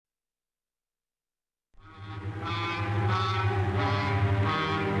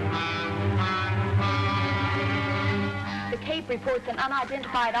reports an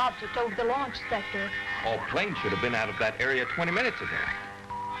unidentified object over the launch sector. All planes should have been out of that area 20 minutes ago.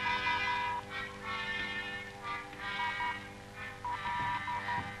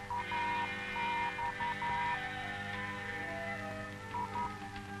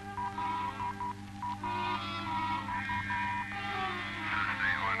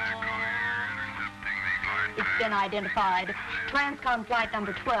 It's been identified. Transcom flight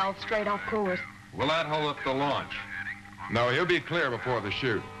number 12, straight off course. Will that hold up the launch? No, he'll be clear before the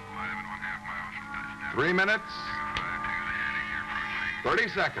shoot. 3 minutes, 30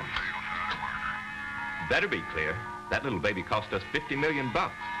 seconds. Better be clear. That little baby cost us $50 million.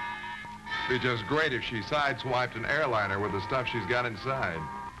 Be just great if she sideswiped an airliner with the stuff she's got inside.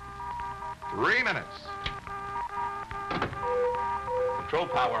 3 minutes. Control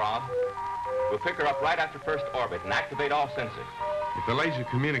power on. We'll pick her up right after first orbit and activate all sensors. If the laser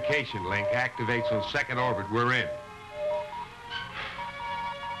communication link activates on second orbit, we're in.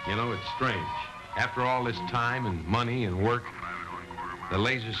 You know, it's strange. After all this time and money and work, the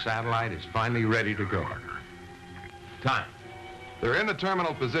laser satellite is finally ready to go. Time. They're in the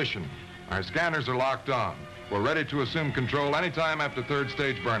terminal position. Our scanners are locked on. We're ready to assume control anytime after third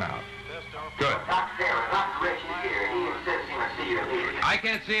stage burnout. Good. Dr. Taylor, Dr. Rich is here. He insists he must see you immediately. I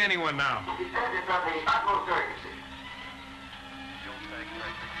can't see anyone now. He says it's of the utmost urgency.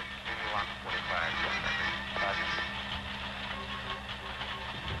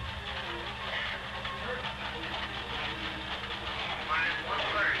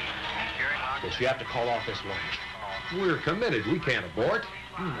 Yes, you have to call off this launch. We're committed. We can't abort.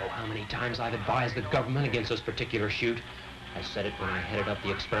 You know how many times I've advised the government against this particular shoot. I said it when I headed up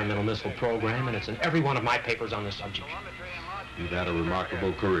the experimental missile program, and it's in every one of my papers on the subject. You've had a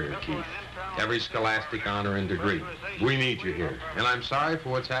remarkable career, Keith. Every scholastic honor and degree. We need you here. And I'm sorry for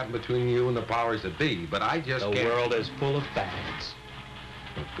what's happened between you and the powers that be, but I just can't... The world is full of fads.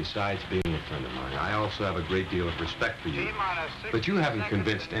 Look, besides being a friend of mine, I also have a great deal of respect for you. But you haven't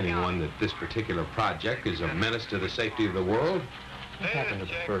convinced anyone that this particular project is a menace to the safety of the world. What happened to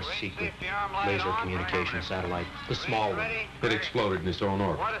the first secret laser communication satellite, the small one? It exploded in its own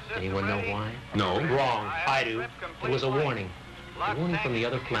orbit. Anyone know why? No. Wrong. I do. It was a warning. A warning from the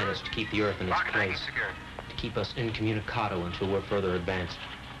other planets to keep the Earth in its place. To keep us incommunicado until we're further advanced.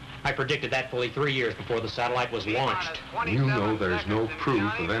 I predicted that fully 3 years before the satellite was launched. You know there's no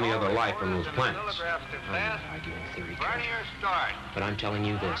proof of any other life on those planets. I'm not arguing theory, Kurt. But I'm telling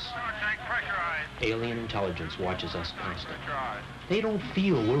you this. Alien intelligence watches us constantly. They don't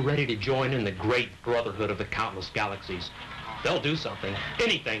feel we're ready to join in the great brotherhood of the countless galaxies. They'll do something,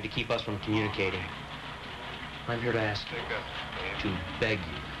 anything, to keep us from communicating. I'm here to ask you, to beg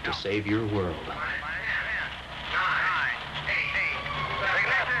you to save your world.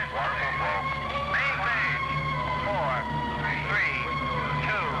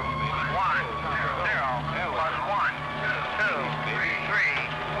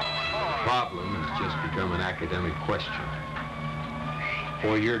 The problem has just become an academic question.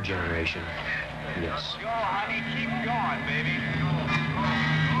 For your generation, yes. Go, honey, keep going, baby.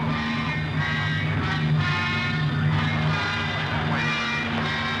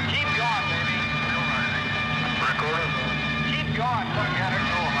 Keep going, baby. Keep going. Look at her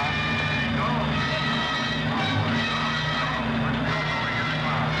go, huh?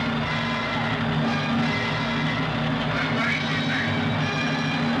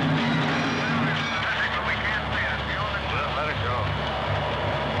 Let her go.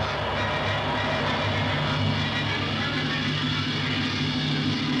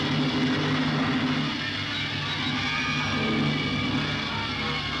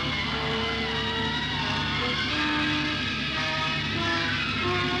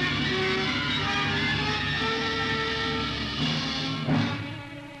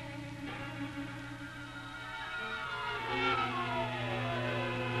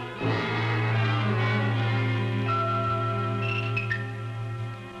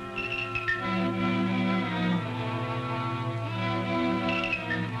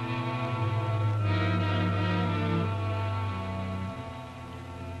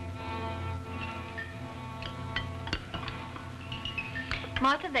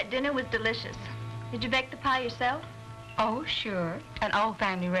 Martha, that dinner was delicious. Did you bake the pie yourself? Oh, sure. An old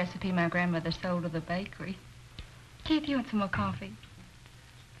family recipe my grandmother sold to the bakery. Keith, you want some more coffee?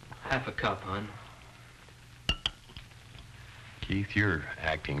 Half a cup, hon. Keith, you're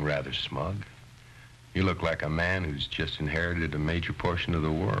acting rather smug. You look like a man who's just inherited a major portion of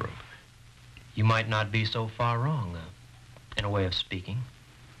the world. You might not be so far wrong, in a way of speaking.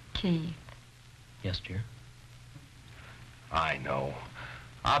 Keith. Yes, dear? I know.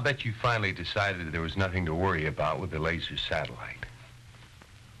 I'll bet you finally decided that there was nothing to worry about with the laser satellite.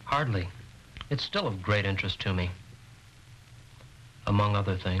 Hardly. It's still of great interest to me. Among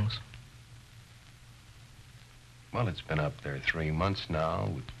other things. Well, it's been up there 3 months now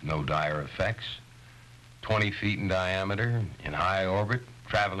with no dire effects. 20 feet in diameter, in high orbit,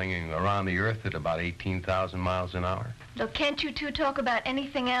 traveling around the Earth at about 18,000 miles an hour. Look, can't you two talk about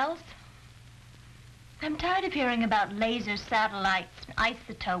anything else? I'm tired of hearing about laser satellites,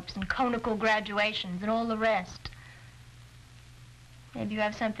 isotopes, and conical graduations, and all the rest. Maybe you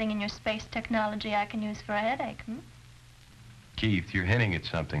have something in your space technology I can use for a headache, hmm? Keith, you're hinting at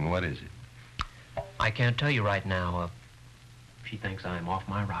something. What is it? I can't tell you right now. She thinks I'm off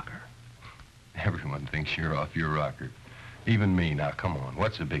my rocker. Everyone thinks you're off your rocker. Even me. Now, come on.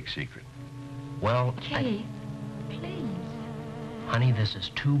 What's the big secret? Well, Keith, please. Honey, this is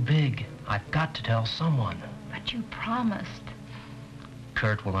too big. I've got to tell someone. But you promised.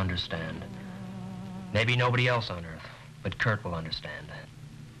 Kurt will understand. Maybe nobody else on Earth, but Kurt will understand.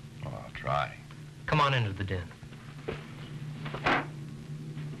 Well, I'll try. Come on into the den.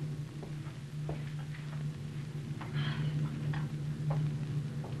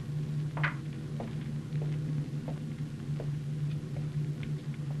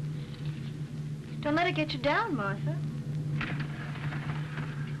 Don't let it get you down, Martha.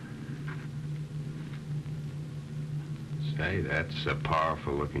 Say, that's a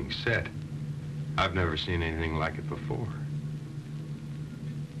powerful looking set. I've never seen anything like it before.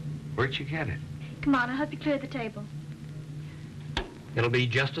 Where'd you get it? Come on, I'll help you clear the table. It'll be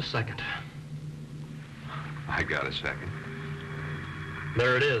just a second. I got a second.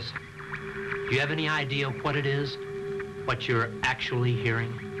 There it is. Do you have any idea what it is? What you're actually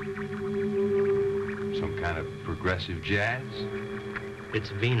hearing? Some kind of progressive jazz? It's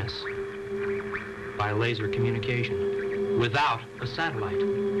Venus. By laser communication. Without a satellite.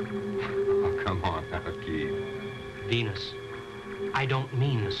 Oh, come on now, Keith. Venus. I don't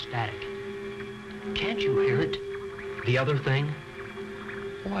mean the static. Can't you hear it? The other thing?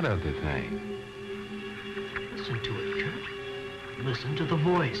 What other thing? Listen to it, Kurt. Listen to the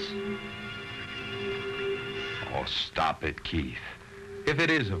voice. Oh, stop it, Keith. If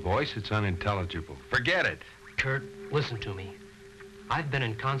it is a voice, it's unintelligible. Forget it. Kurt, listen to me. I've been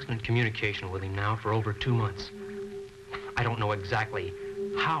in constant communication with him now for over 2 months. I don't know exactly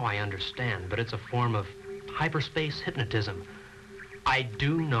how I understand, but it's a form of hyperspace hypnotism. I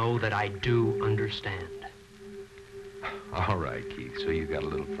do know that I do understand. All right, Keith, so you got a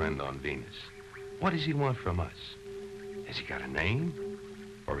little friend on Venus. What does he want from us? Has he got a name?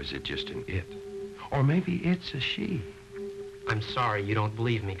 Or is it just an it? Or maybe it's a she? I'm sorry you don't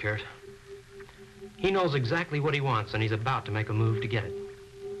believe me, Kurt. He knows exactly what he wants, and he's about to make a move to get it.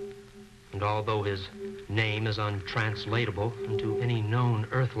 And although his name is untranslatable into any known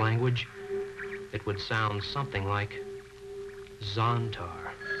Earth language, it would sound something like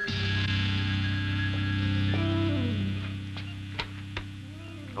Zontar.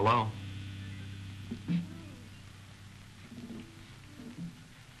 Hello?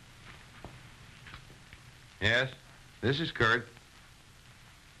 Yes, this is Kurt.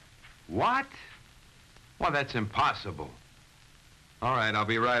 What? Well, that's impossible. All right, I'll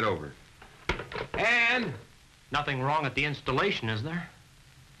be right over. And Nothing wrong at the installation, is there?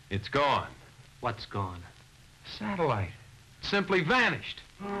 it's gone. What's gone? Satellite. Simply vanished.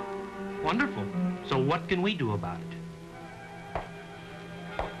 Wonderful. So what can we do about it?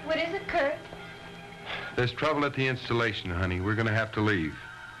 What is it, Kurt? There's trouble at the installation, honey. We're gonna have to leave.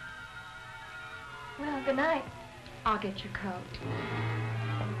 Well, good night. I'll get your coat.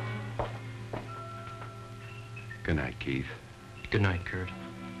 Good night, Keith. Good night, Kurt.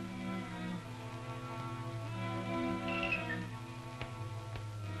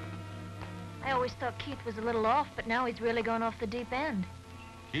 I always thought Keith was a little off, but now he's really gone off the deep end.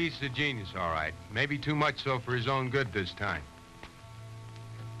 Keith's a genius, all right. Maybe too much so for his own good this time.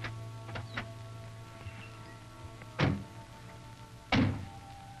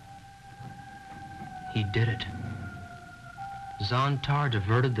 He did it. Zontar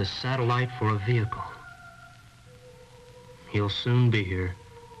diverted the satellite for a vehicle. He'll soon be here.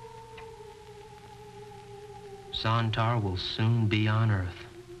 Zontar will soon be on Earth.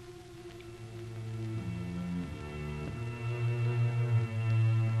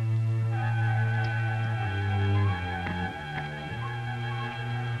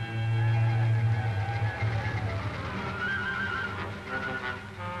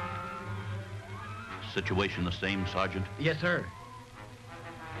 Situation the same, Sergeant? Yes, sir.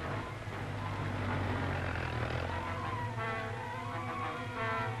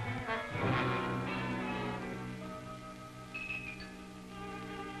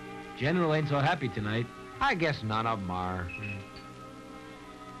 General ain't so happy tonight. I guess none of them are.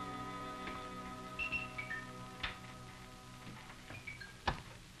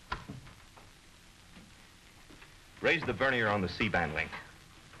 Raise the vernier on the C-band link.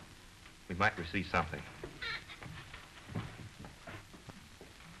 We might receive something.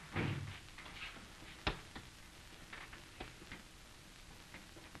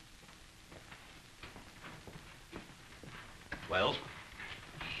 Well?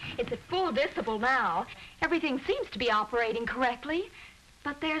 It's at full decibel now. Everything seems to be operating correctly,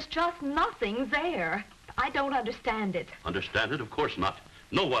 but there's just nothing there. I don't understand it. Understand it? Of course not.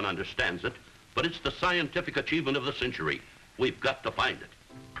 No one understands it, but it's the scientific achievement of the century. We've got to find it.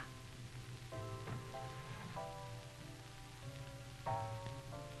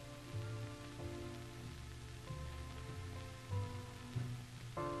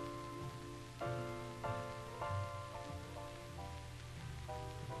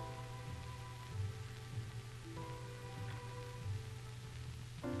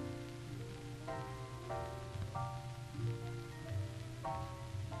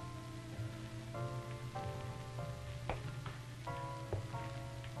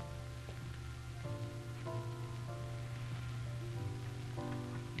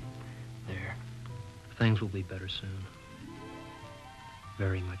 Things will be better soon.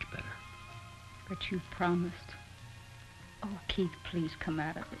 Very much better. But you promised. Oh, Keith, please come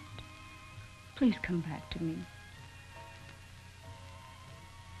out of it. Please come back to me.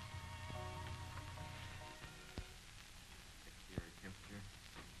 Temperature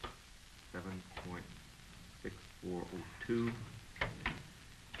 7.6402.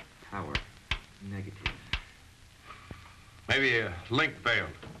 Power negative. Maybe a link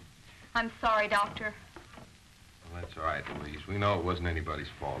failed. I'm sorry, Doctor. Well, that's all right, Louise. We know it wasn't anybody's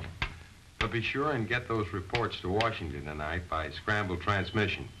fault. But be sure and get those reports to Washington tonight by scrambled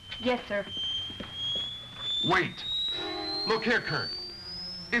transmission. Yes, sir. Wait. Look here, Kurt.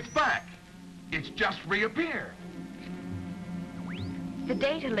 It's back. It's just reappeared. The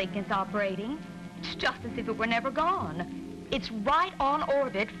data link is operating. It's just as if it were never gone. It's right on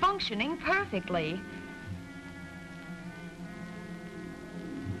orbit, functioning perfectly.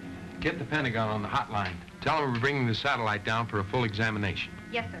 Get the Pentagon on the hotline. Tell them we're bringing the satellite down for a full examination.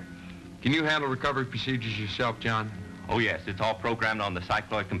 Yes, sir. Can you handle recovery procedures yourself, John? Oh, yes. It's all programmed on the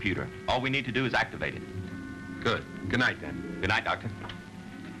cycloid computer. All we need to do is activate it. Good. Good night, then. Good night, Doctor.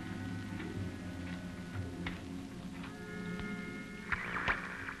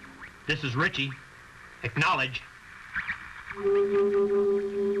 This is Richie. Acknowledge.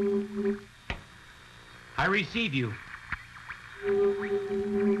 I receive you.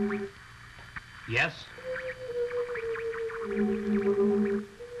 Yes?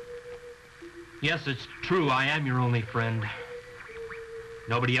 Yes, it's true. I am your only friend.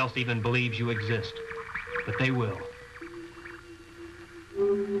 Nobody else even believes you exist. But they will.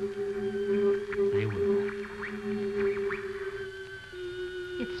 They will.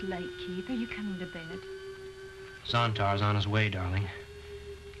 It's late, Keith. Are you coming to bed? Zontar's on his way, darling.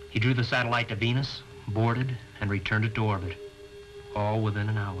 He drew the satellite to Venus, boarded, and returned it to orbit. All within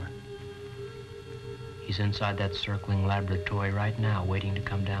an hour. He's inside that circling laboratory right now, waiting to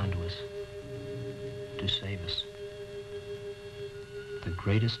come down to us. To save us. The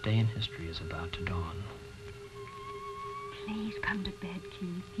greatest day in history is about to dawn. Please come to bed,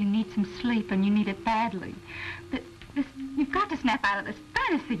 Keith. You need some sleep, and you need it badly. You've got to snap out of this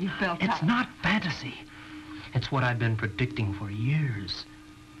fantasy you've built up. It's not fantasy. It's what I've been predicting for years.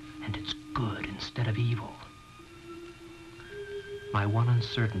 And it's good instead of evil. My one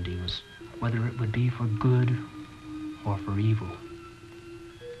uncertainty was whether it would be for good or for evil.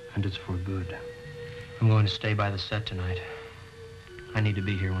 And it's for good. I'm going to stay by the set tonight. I need to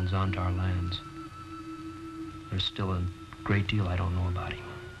be here when Zontar lands. There's still a great deal I don't know about him.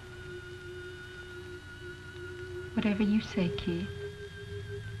 Whatever you say, Keith.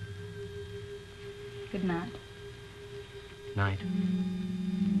 Good night. Night.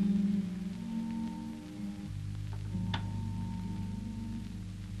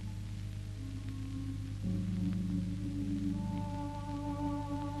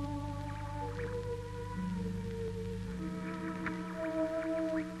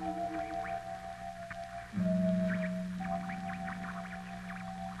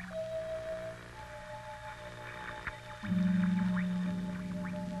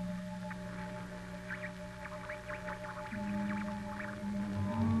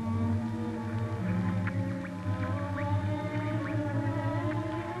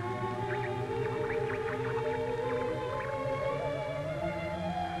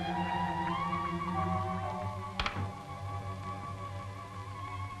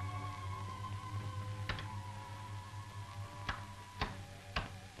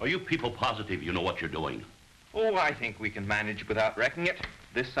 Are you people positive you know what you're doing? Oh, I think we can manage without wrecking it.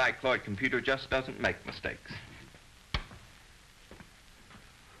 This cycloid computer just doesn't make mistakes.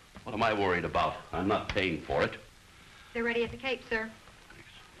 What am I worried about? I'm not paying for it. They're ready at the Cape, sir.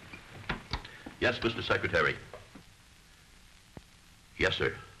 Yes, Mr. Secretary. Yes,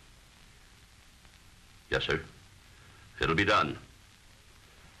 sir. Yes, sir. It'll be done.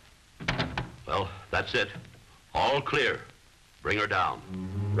 Well, that's it. All clear. Bring her down.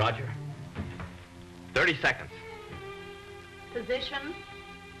 Roger. 30 seconds. Position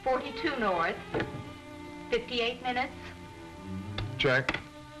 42 north. 58 minutes. Check.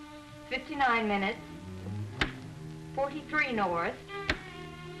 59 minutes. 43 north.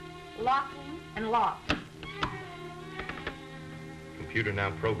 Locking and locked. Computer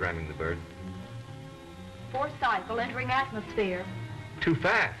now programming the bird. 4th cycle entering atmosphere. Too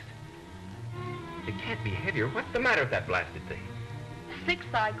fast. It can't be heavier. What's the matter with that blasted thing?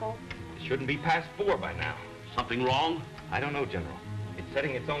 6th cycle. It shouldn't be past 4 by now. Something wrong? I don't know, General. It's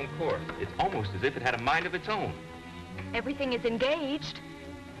setting its own course. It's almost as if it had a mind of its own. Everything is engaged.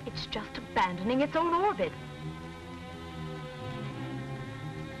 It's just abandoning its own orbit.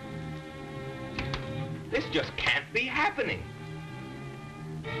 This just can't be happening.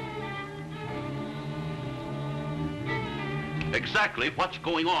 Exactly what's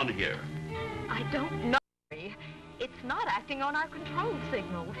going on here? I don't know. It's not acting on our control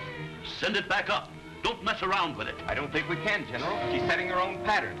signals. Send it back up. Don't mess around with it. I don't think we can, General. She's setting her own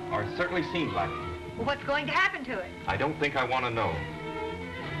pattern, or it certainly seems like it. Well, what's going to happen to it? I don't think I want to know.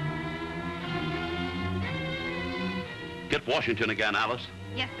 Get Washington again, Alice.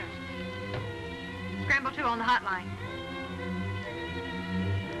 Yes, sir. Scramble 2 on the hotline.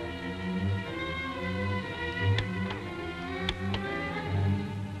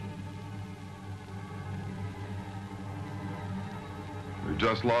 We've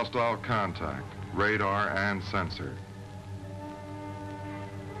just lost all contact, radar and sensor.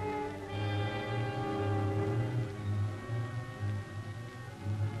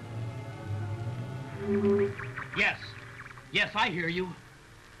 Yes. Yes, I hear you.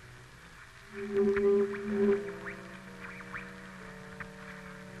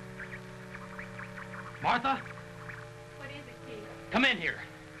 Martha? What is it, Keith? Come in here.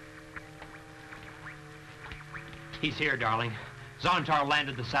 He's here, darling. Zontar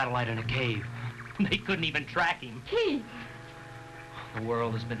landed the satellite in a cave. They couldn't even track him. Keith! The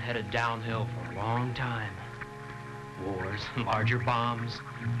world has been headed downhill for a long time. Wars, larger bombs.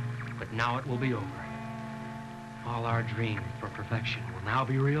 But now it will be over. All our dreams for perfection will now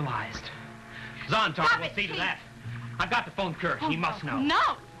be realized. Zontar will see to that. I've got to phone Kurt. He must know.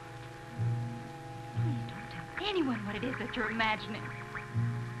 No! Please don't tell anyone what it is that you're imagining.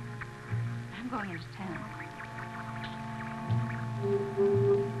 I'm going into town.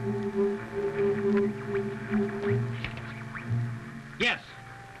 Yes,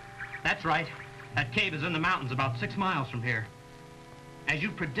 that's right. That cave is in the mountains about 6 miles from here. As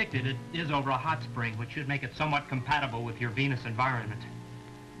you predicted, it is over a hot spring, which should make it somewhat compatible with your Venus environment.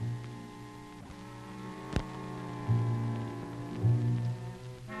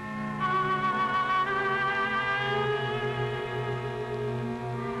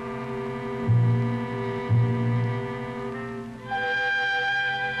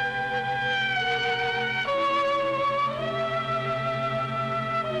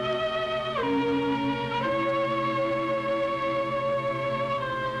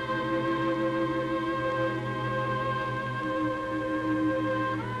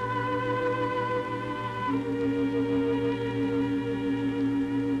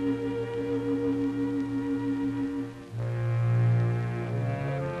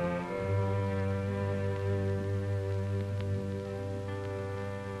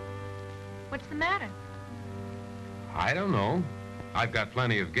 What's the matter? I don't know. I've got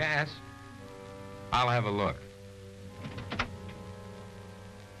plenty of gas. I'll have a look.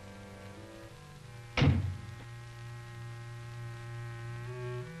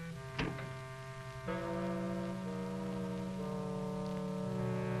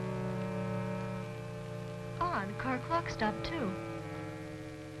 Odd, car clock stopped too.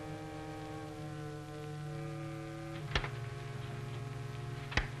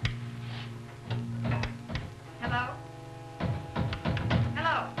 Hello?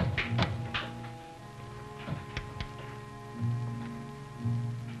 Hello?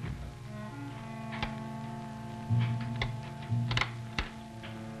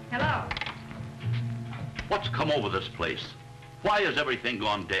 Hello? What's come over this place? Why has everything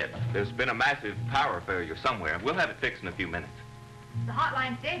gone dead? There's been a massive power failure somewhere. We'll have it fixed in a few minutes. The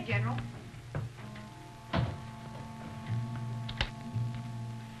hotline's dead, General.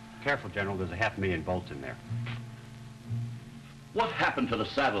 Careful, General. There's a 500,000 volts in there. What happened to the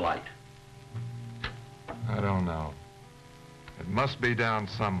satellite? I don't know. It must be down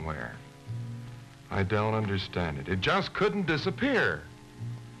somewhere. I don't understand it. It just couldn't disappear.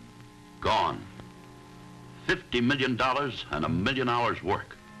 Gone. $50 million and 1,000,000 hours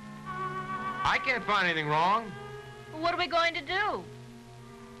work. I can't find anything wrong. Well, what are we going to do?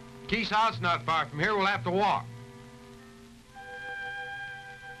 Keith's house is not far from here. We'll have to walk.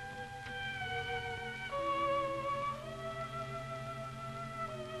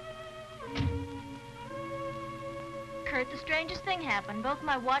 Kurt, the strangest thing happened. Both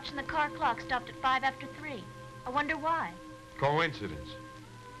my watch and the car clock stopped at 3:05. I wonder why. Coincidence.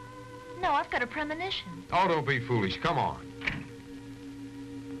 No, I've got a premonition. Oh, don't be foolish. Come on.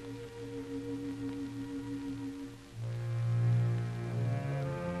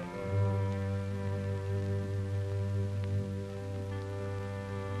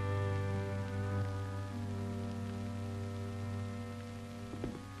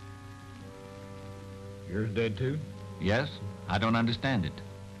 Yours dead, too? Yes, I don't understand it.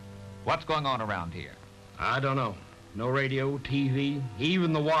 What's going on around here? I don't know. No radio, TV,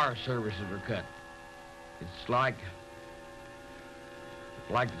 even the wire services are cut. It's like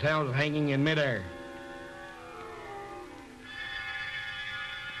the town's hanging in midair.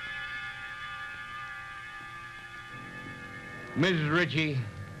 Mrs. Ritchie.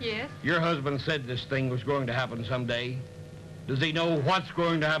 Yes? Your husband said this thing was going to happen someday. Does he know what's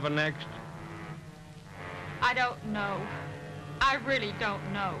going to happen next? I don't know. I really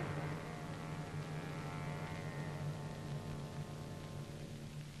don't know.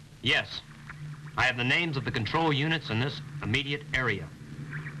 Yes. I have the names of the control units in this immediate area.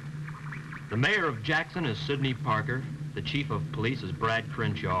 The mayor of Jackson is Sidney Parker. The chief of police is Brad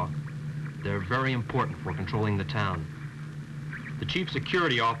Crenshaw. They're very important for controlling the town. The chief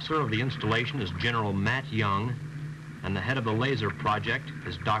security officer of the installation is General Matt Young, and the head of the laser project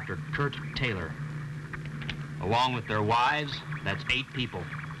is Dr. Kurt Taylor. Along with their wives, that's 8 people.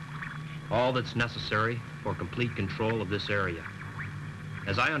 All that's necessary for complete control of this area.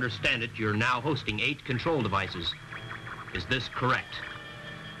 As I understand it, you're now hosting 8 control devices. Is this correct?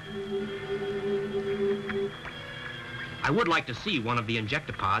 I would like to see one of the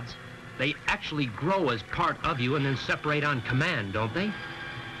injectopods. They actually grow as part of you and then separate on command, don't they?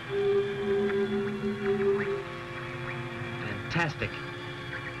 Fantastic.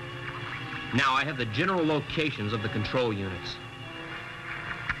 Now I have the general locations of the control units.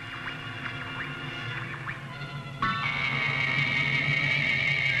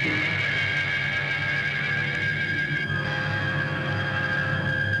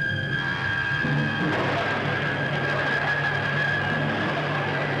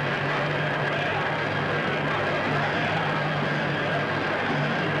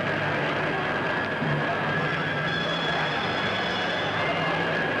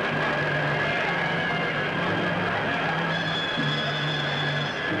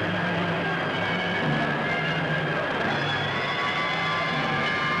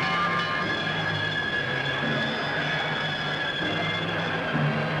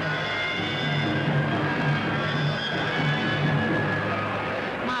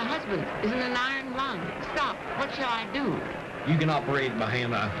 is in an iron lung. Stop. What shall I do? You can operate by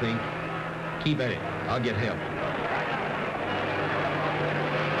hand, I think. Keep at it. I'll get help.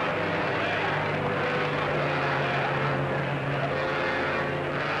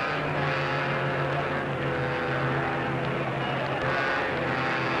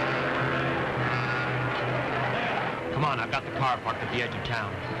 Come on, I've got the car parked at the edge of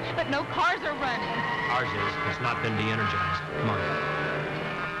town. But no cars are running. Ours is. It's not been de-energized. Come on.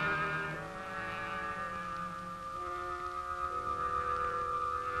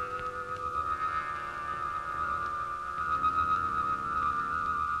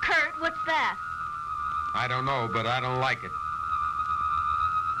 Kurt, what's that? I don't know, but I don't like it.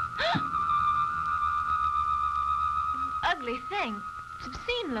 Ugly thing. It's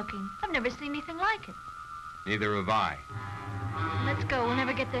obscene looking. I've never seen anything like it. Neither have I. Let's go. We'll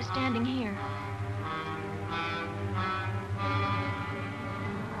never get there standing here.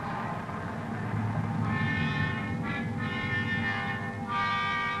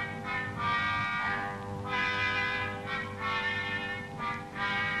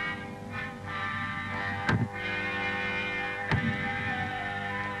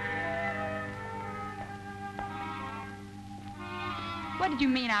 What did you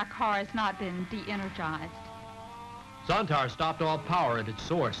mean our car has not been de-energized? Zontar stopped all power at its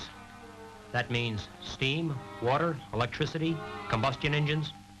source. That means steam, water, electricity, combustion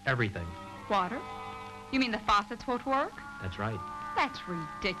engines, everything. Water? You mean the faucets won't work? That's right. That's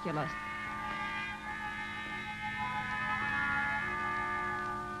ridiculous.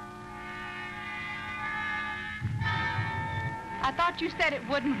 I thought you said it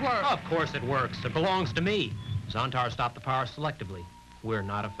wouldn't work. Of course it works. It belongs to me. Zontar stopped the power selectively. We're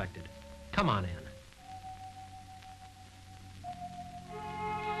not affected. Come on in.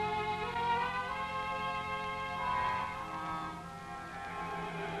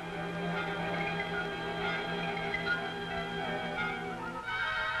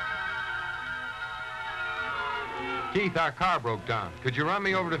 Keith, our car broke down. Could you run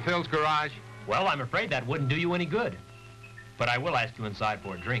me over to Phil's garage? Well, I'm afraid that wouldn't do you any good. But I will ask you inside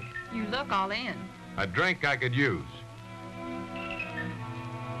for a drink. You look all in. A drink I could use.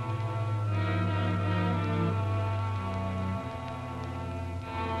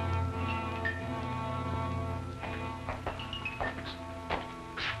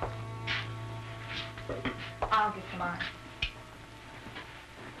 I'll get some ice.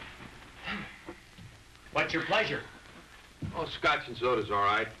 What's your pleasure? Oh, scotch and soda's all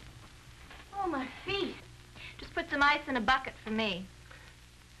right. Oh, my feet. Just put some ice in a bucket for me.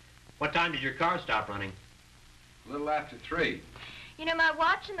 What time did your car stop running? A little after 3. You know, my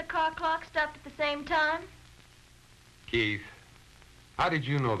watch and the car clock stopped at the same time. Keith, how did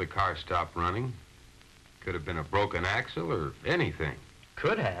you know the car stopped running? Could have been a broken axle or anything.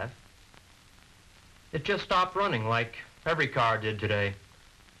 Could have. It just stopped running like every car did today.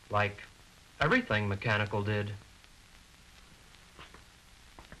 Like everything mechanical did.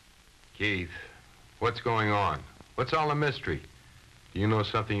 Keith, what's going on? What's all the mystery? Do you know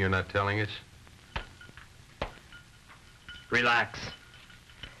something you're not telling us? Relax.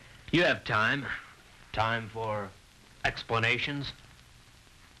 You have time. Time for explanations.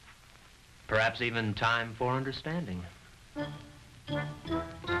 Perhaps even time for understanding.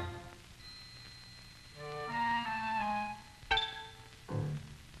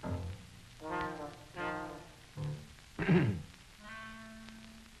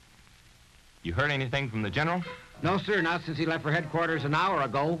 You heard anything from the general? No, sir, not since he left for headquarters an hour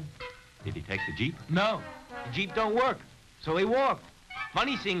ago. Did he take the Jeep? No, the Jeep don't work, so he walked.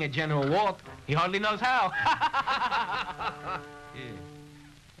 Funny seeing a general walk. He hardly knows how.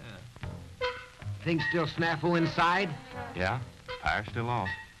 Things still snafu inside? Yeah, fire's still off.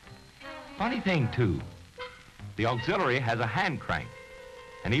 Funny thing, too. The auxiliary has a hand crank,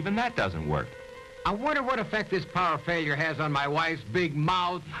 and even that doesn't work. I wonder what effect this power failure has on my wife's big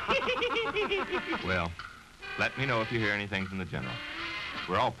mouth. Well, let me know if you hear anything from the general.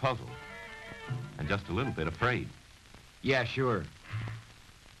 We're all puzzled, and just a little bit afraid. Yeah, sure.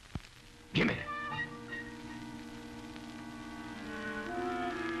 Gimme.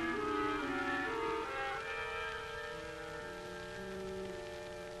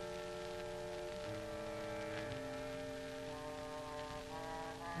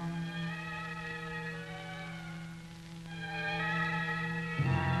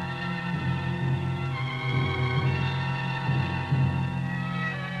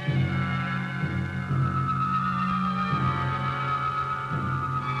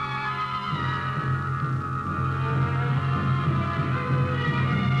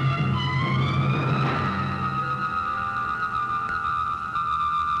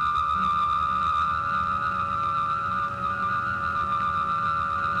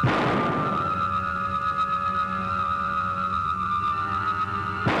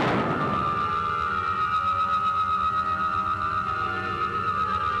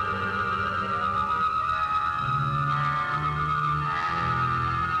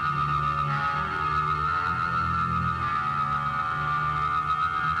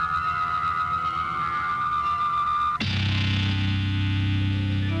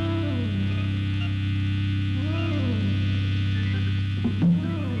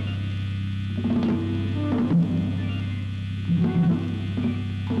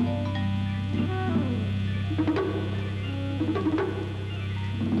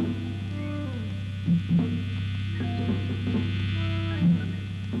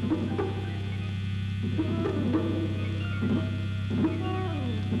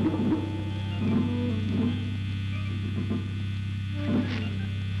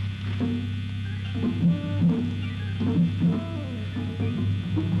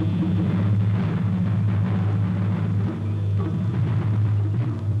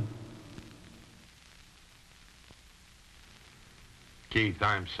 Keith,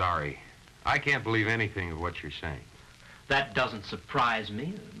 I'm sorry. I can't believe anything of what you're saying. That doesn't surprise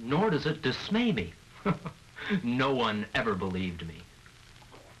me, nor does it dismay me. No one ever believed me.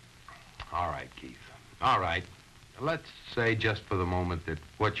 All right, Keith. All right. Let's say just for the moment that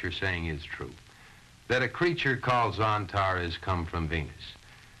what you're saying is true. that a creature called Zontar has come from Venus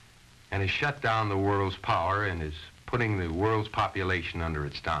and has shut down the world's power and is putting the world's population under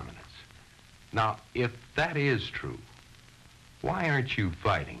its dominance. Now, if that is true, why aren't you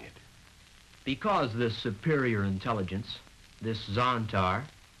fighting it? Because this superior intelligence, this Zontar,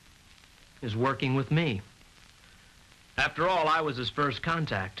 is working with me. After all, I was his first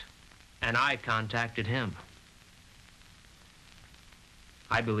contact, and I contacted him.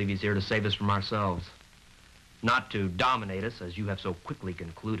 I believe he's here to save us from ourselves, not to dominate us, as you have so quickly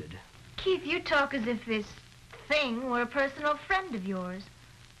concluded. Keith, you talk as if this thing were a personal friend of yours.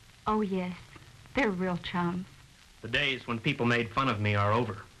 Oh, yes. They're real chums. The days when people made fun of me are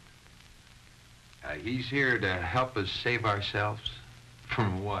over. He's here to help us save ourselves?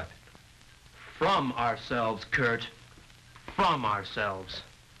 From what? From ourselves, Kurt. From ourselves.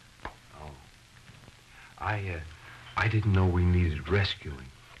 Oh. I didn't know we needed rescuing.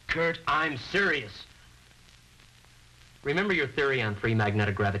 Kurt, I'm serious. Remember your theory on free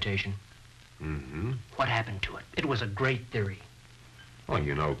magnetic gravitation? Mm-hmm. What happened to it? It was a great theory. Well,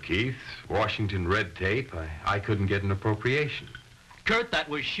 you know, Keith, Washington red tape, I couldn't get an appropriation. Kurt, that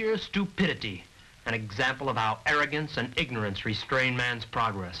was sheer stupidity. An example of how arrogance and ignorance restrain man's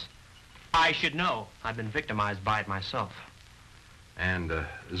progress. I should know. I've been victimized by it myself. And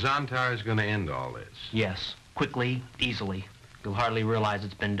Zontar is going to end all this? Yes, quickly, easily. You'll hardly realize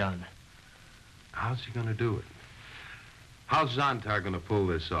it's been done. How's he going to do it? How's Zontar going to pull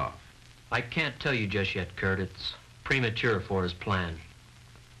this off? I can't tell you just yet, Kurt. It's premature for his plan.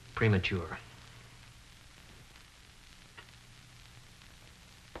 Premature.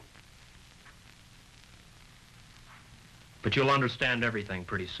 But you'll understand everything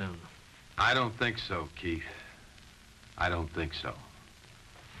pretty soon. I don't think so, Keith. I don't think so.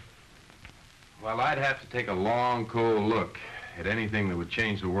 Well, I'd have to take a long, cold look at anything that would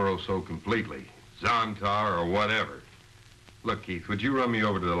change the world so completely. Zontar or whatever. Look, Keith, would you run me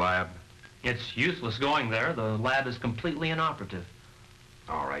over to the lab? It's useless going there. The lab is completely inoperative.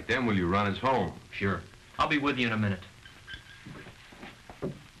 All right, then will you run us home? Sure. I'll be with you in a minute.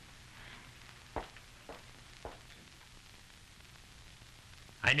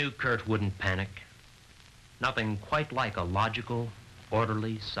 I knew Kurt wouldn't panic. Nothing quite like a logical,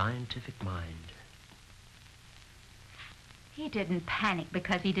 orderly, scientific mind. He didn't panic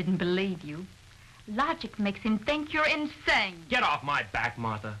because he didn't believe you. Logic makes him think you're insane. Get off my back,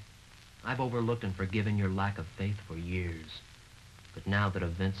 Martha. I've overlooked and forgiven your lack of faith for years. But now that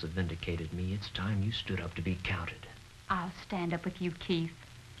events have vindicated me, it's time you stood up to be counted. I'll stand up with you, Keith.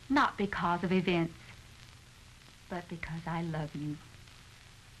 Not because of events, but because I love you.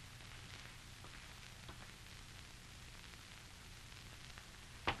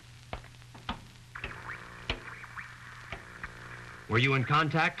 Were you in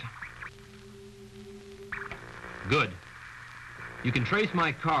contact? Good. You can trace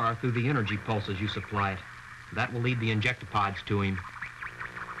my car through the energy pulses you supply it. That will lead the injectopods to him.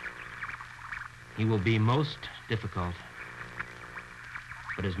 He will be most difficult,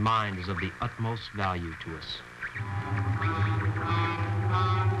 but his mind is of the utmost value to us.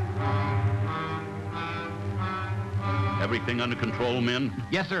 Everything under control, men?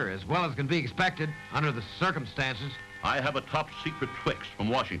 Yes, sir, as well as can be expected under the circumstances. I have a top secret fix from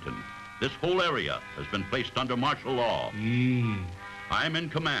Washington. This whole area has been placed under martial law. I'm in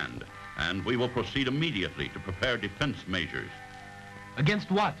command, and we will proceed immediately to prepare defense measures. Against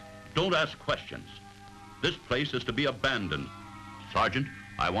what? Don't ask questions. This place is to be abandoned. Sergeant,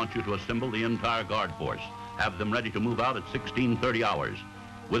 I want you to assemble the entire guard force. Have them ready to move out at 16:30 hours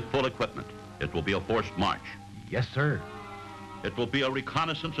with full equipment. It will be a forced march. Yes, sir. It will be a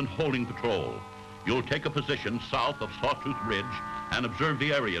reconnaissance and holding patrol. You'll take a position south of Sawtooth Ridge and observe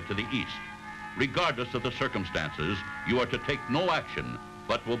the area to the east. Regardless of the circumstances, you are to take no action,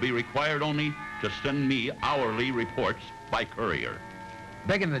 but will be required only to send me hourly reports by courier.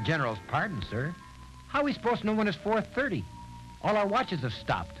 Begging the General's pardon, sir. How are we supposed to know when it's 4:30? All our watches have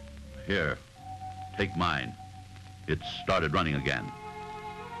stopped. Here, take mine. It's started running again.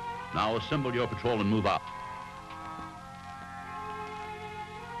 Now assemble your patrol and move out.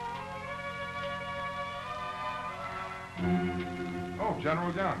 Oh,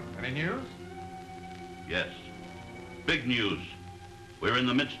 General Gunn, any news? Yes. Big news. We're in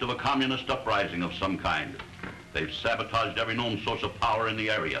the midst of a communist uprising of some kind. They've sabotaged every known source of power in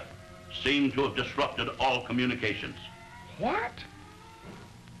the area. Seem to have disrupted all communications. What?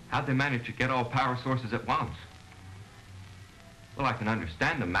 How'd they manage to get all power sources at once? Well, I can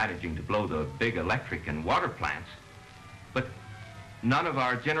understand them managing to blow the big electric and water plants, but none of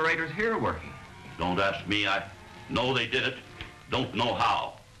our generators here are working. Don't ask me. I know they did it. Don't know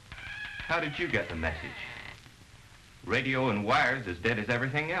how. How did you get the message? Radio and wires as dead as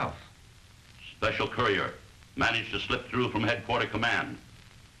everything else. Special courier managed to slip through from headquarter command.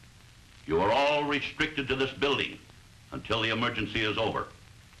 You are all restricted to this building until the emergency is over.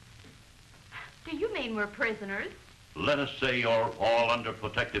 Do you mean we're prisoners? Let us say you're all under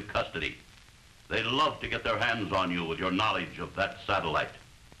protective custody. They'd love to get their hands on you with your knowledge of that satellite.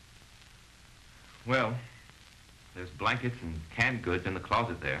 Well, there's blankets and canned goods in the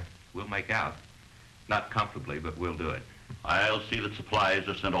closet there. We'll make out. Not comfortably, but we'll do it. I'll see that supplies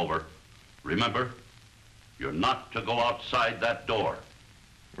are sent over. Remember, you're not to go outside that door.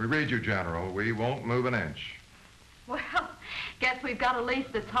 We read you, General. We won't move an inch. Well, guess we've got a lease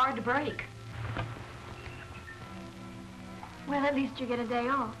that's hard to break. Well, at least you get a day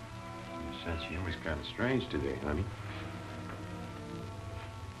off. Your sense of humor's kind of strange today, honey.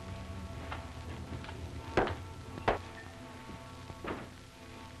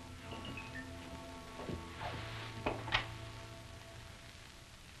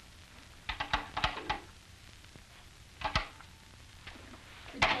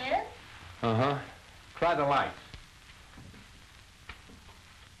 Uh-huh. Try the lights.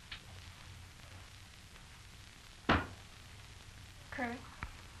 Kurt.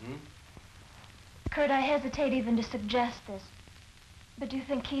 Kurt, I hesitate even to suggest this. But do you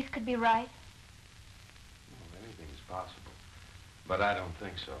think Keith could be right? Well, anything's possible. But I don't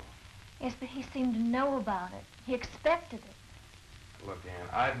think so. Yes, but he seemed to know about it. He expected it. Look, Ann,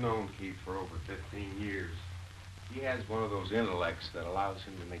 I've known Keith for over 15 years. He has one of those intellects that allows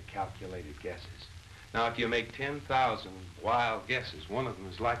him to make calculated guesses. Now, if you make 10,000 wild guesses, one of them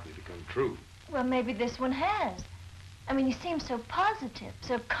is likely to come true. Well, maybe this one has. I mean, he seems so positive,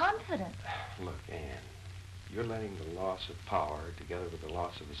 so confident. Look, Ann, you're letting the loss of power, together with the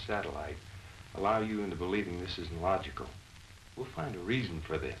loss of a satellite, allow you into believing this isn't logical. We'll find a reason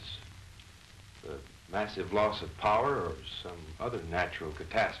for this. The massive loss of power or some other natural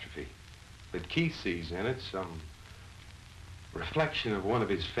catastrophe. But Keith sees in it some reflection of one of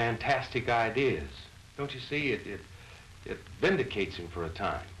his fantastic ideas. Don't you see? It vindicates him for a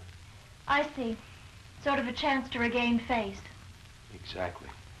time. I see. Sort of a chance to regain faith. Exactly.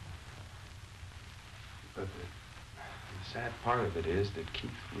 But the sad part of it is that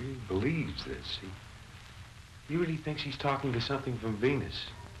Keith really believes this. He really thinks he's talking to something from Venus.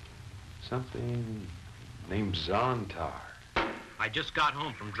 Something named Zontar. I just got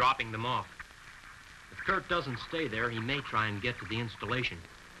home from dropping them off. If Kurt doesn't stay there, he may try and get to the installation.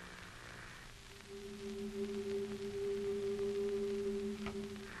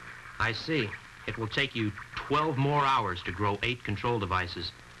 I see. It will take you 12 more hours to grow 8 control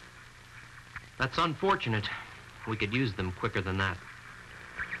devices. That's unfortunate. We could use them quicker than that.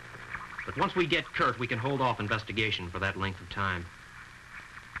 But once we get Kurt, we can hold off investigation for that length of time.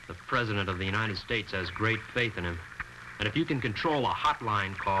 The President of the United States has great faith in him. And if you can control a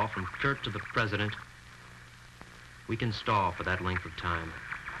hotline call from Kurt to the President, we can stall for that length of time.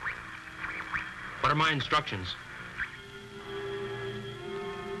 What are my instructions?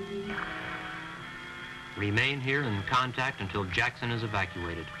 Remain here in contact until Jackson is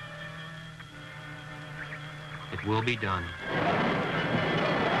evacuated. It will be done.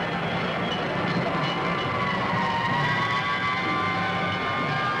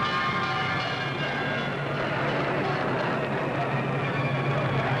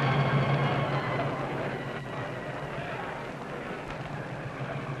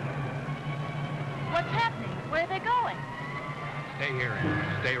 What's happening? Where are they going? Stay here,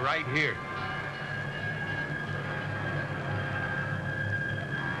 Ann. Stay right here.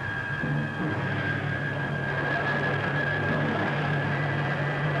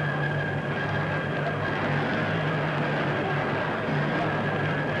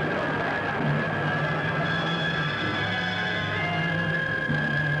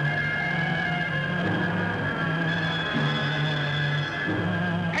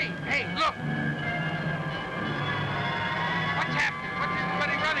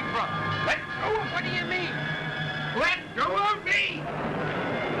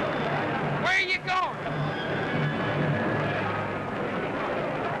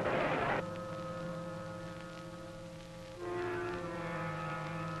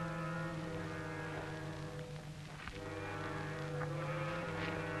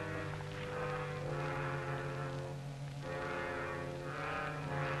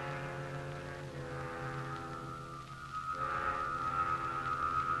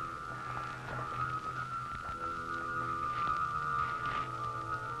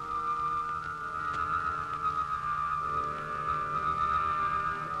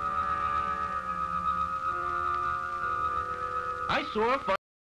 I saw a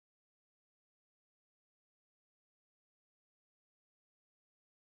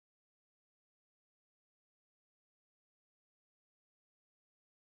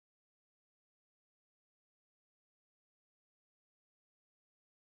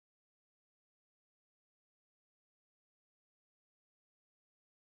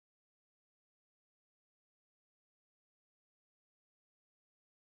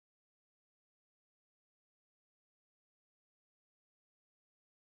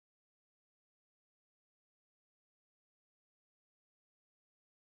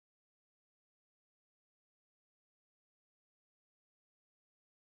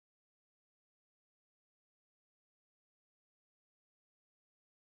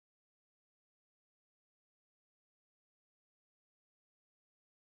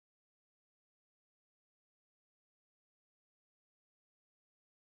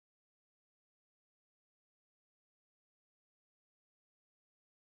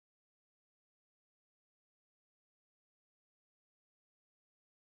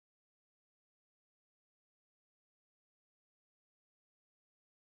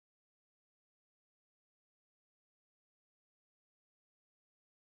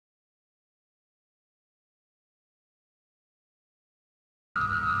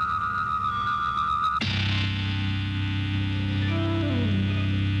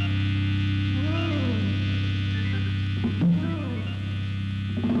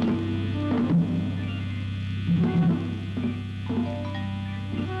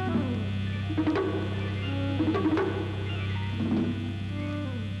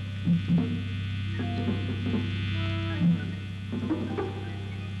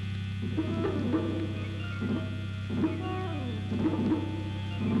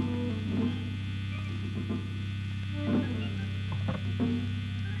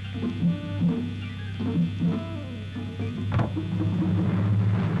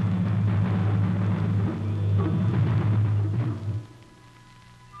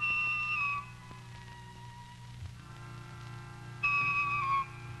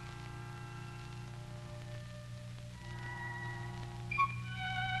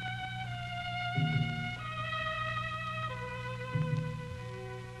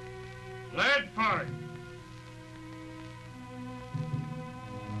Lead pipe.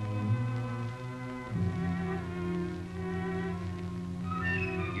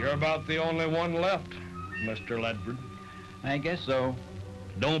 You're about the only one left, Mr. Ledford. I guess so.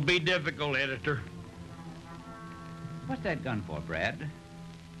 Don't be difficult, editor. What's that gun for, Brad?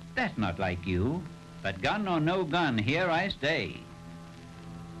 That's not like you. But gun or no gun, here I stay.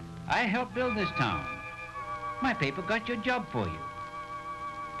 I helped build this town. My paper got your job for you.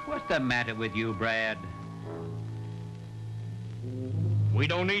 What's the matter with you, Brad? We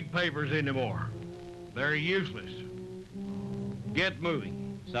don't need papers anymore. They're useless. Get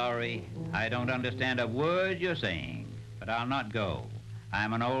moving. Sorry, I don't understand a word you're saying, but I'll not go.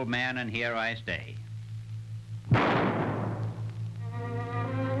 I'm an old man, and here I stay.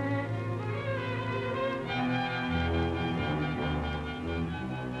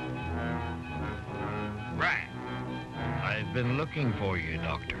 Right. I've been looking for you,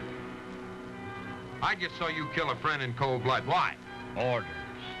 Doctor. I just saw you kill a friend in cold blood. Why? Orders,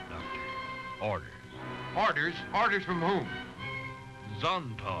 Doctor. Orders. Orders? Orders from whom?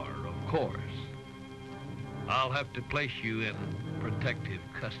 Zontar, of course. I'll have to place you in protective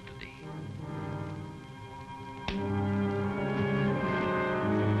custody.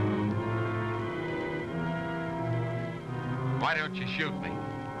 Why don't you shoot me?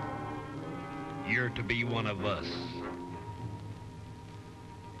 You're to be one of us.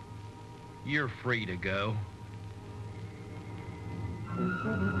 You're free to go.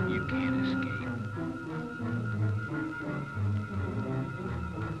 You can't escape.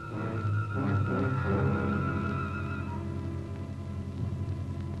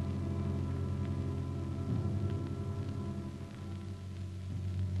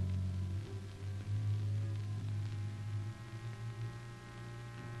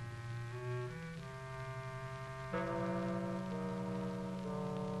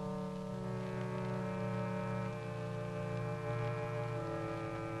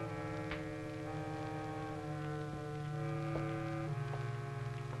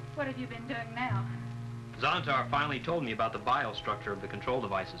 What have you been doing now? Zontar finally told me about the biostructure of the control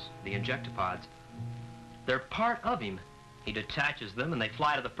devices, the injectopods. They're part of him. He detaches them and they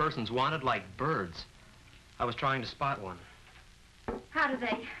fly to the persons wanted like birds. I was trying to spot one. How do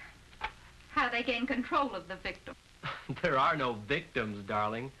they gain control of the victim? There are no victims,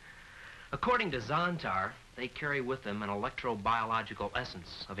 darling. According to Zontar, they carry with them an electrobiological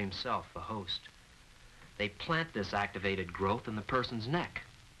essence of himself, the host. They plant this activated growth in the person's neck,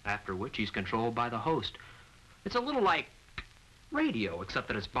 after which he's controlled by the host. It's a little like radio, except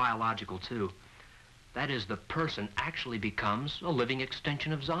that it's biological, too. That is, the person actually becomes a living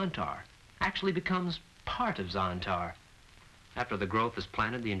extension of Zontar, actually becomes part of Zontar. After the growth is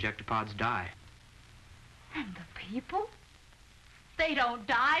planted, the injectopods die. And the people? They don't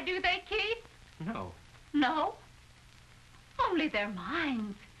die, do they, Keith? No. No? Only their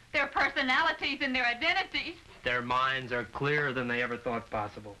minds, their personalities, and their identities. Their minds are clearer than they ever thought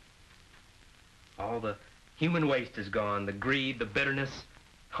possible. All the human waste is gone, the greed, the bitterness,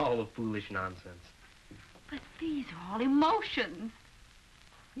 all the foolish nonsense. But these are all emotions.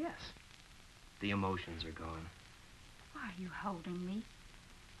 Yes, the emotions are gone. Why are you holding me?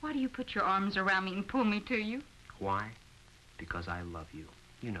 Why do you put your arms around me and pull me to you? Why? Because I love you.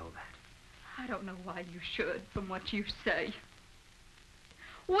 You know that. I don't know why you should, from what you say.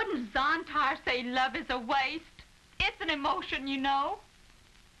 Wouldn't Zontar say love is a waste? It's an emotion, you know.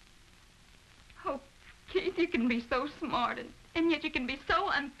 Oh, Keith, you can be so smart, and yet you can be so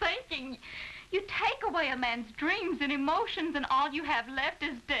unthinking. You take away a man's dreams and emotions, and all you have left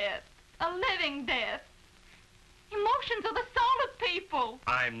is death. A living death. Emotions are the soul of people.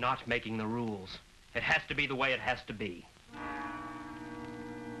 I'm not making the rules. It has to be the way it has to be.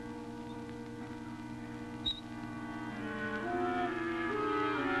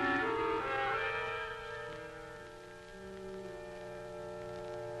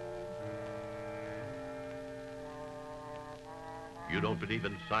 You don't believe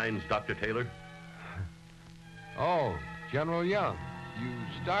in signs, Dr. Taylor? Oh, General Young.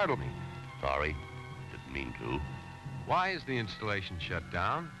 You startled me. Sorry. Didn't mean to. Why is the installation shut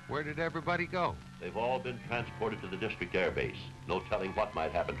down? Where did everybody go? They've all been transported to the district air base. No telling what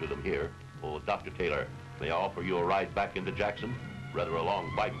might happen to them here. Oh, Dr. Taylor, may I offer you a ride back into Jackson? Rather a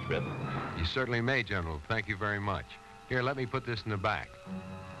long bike trip. You certainly may, General. Thank you very much. Here, let me put this in the back.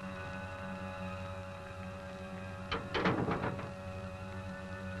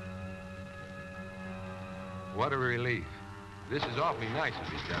 What a relief. This is awfully nice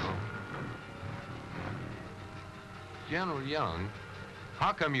of you, General. General Young,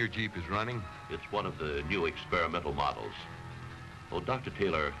 how come your Jeep is running? It's one of the new experimental models. Oh, Dr.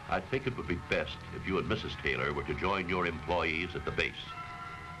 Taylor, I think it would be best if you and Mrs. Taylor were to join your employees at the base.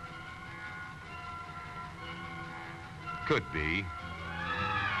 Could be.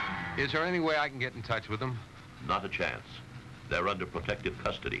 Is there any way I can get in touch with them? Not a chance. They're under protective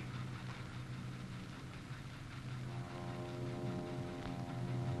custody.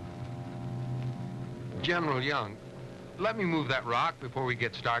 General Young, let me move that rock before we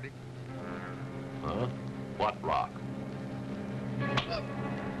get started. Huh? What rock?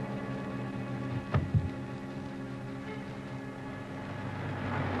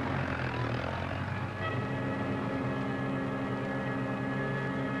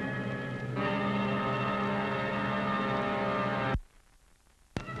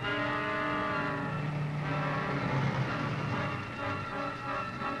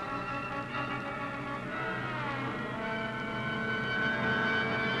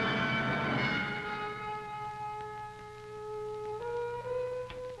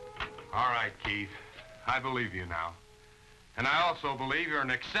 All right, Keith. I believe you now. And I also believe you're an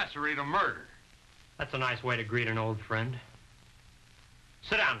accessory to murder. That's a nice way to greet an old friend.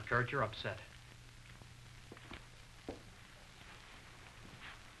 Sit down, Kurt. You're upset.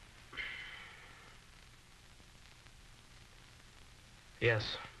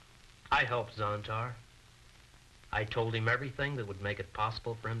 Yes, I helped Zontar. I told him everything that would make it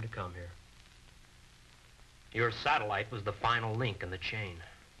possible for him to come here. Your satellite was the final link in the chain.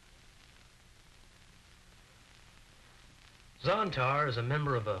 Zontar is a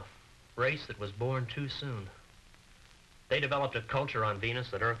member of a race that was born too soon. They developed a culture on Venus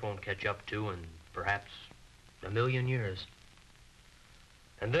that Earth won't catch up to in perhaps 1,000,000 years.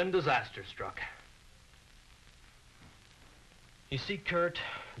 And then disaster struck. You see, Kurt,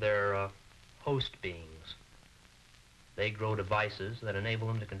 they're host beings. They grow devices that enable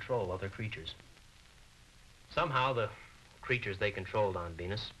them to control other creatures. Somehow the creatures they controlled on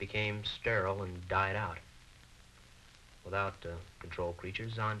Venus became sterile and died out. Without control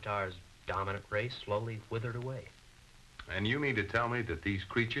creatures, Zontar's dominant race slowly withered away. And you mean to tell me that these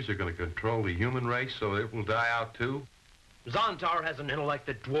creatures are going to control the human race so it will die out too? Zontar has an intellect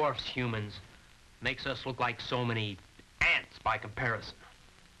that dwarfs humans. Makes us look like so many ants by comparison.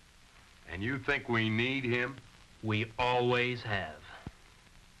 And you think we need him? We always have.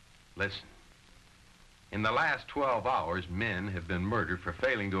 Listen. In the last 12 hours, men have been murdered for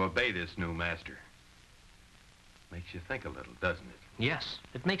failing to obey this new master. Makes you think a little, doesn't it? Yes.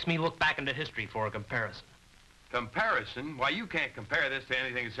 It makes me look back into history for a comparison. Comparison? Why, you can't compare this to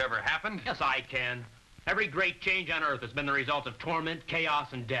anything that's ever happened. Yes, I can. Every great change on Earth has been the result of torment,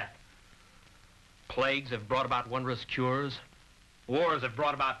 chaos, and death. Plagues have brought about wondrous cures. Wars have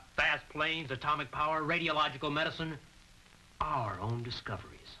brought about fast planes, atomic power, radiological medicine. Our own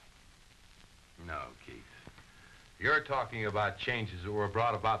discoveries. No, Keith. You're talking about changes that were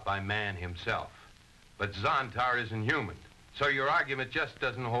brought about by man himself. But Zontar isn't human, so your argument just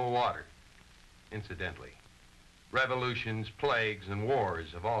doesn't hold water. Incidentally, revolutions, plagues, and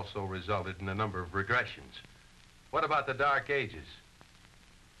wars have also resulted in a number of regressions. What about the Dark Ages?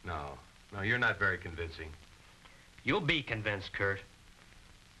 No, you're not very convincing. You'll be convinced, Kurt.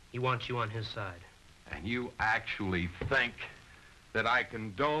 He wants you on his side. And you actually think That I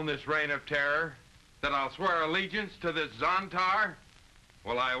condone this reign of terror? That I'll swear allegiance to this Zontar?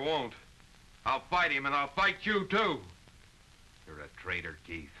 Well, I won't. I'll fight him, and I'll fight you, too. You're a traitor,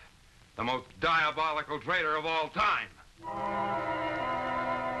 Keith. The most diabolical traitor of all time.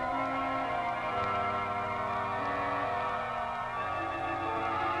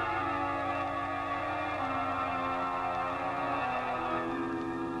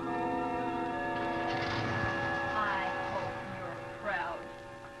 I hope you're proud.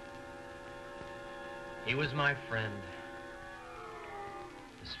 He was my friend.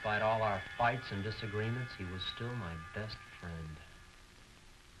 Despite all our fights and disagreements, he was still my best friend.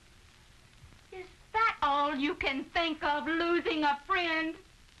 Is that all you can think of, losing a friend?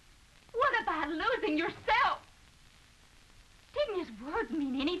 What about losing yourself? Didn't his words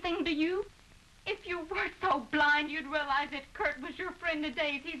mean anything to you? If you were so blind, you'd realize that Kurt was your friend in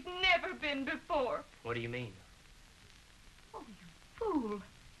days he's never been before. What do you mean? Oh, you fool.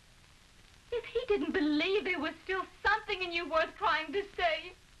 If he didn't believe there was still something in you worth trying to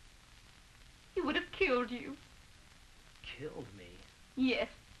save, he would have killed you. Killed me? Yes,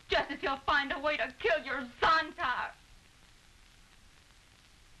 just as he'll find a way to kill your Zontar.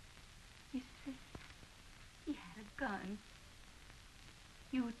 You see, he had a gun.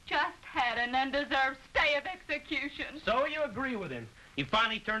 You just had an undeserved stay of execution. So you agree with him. You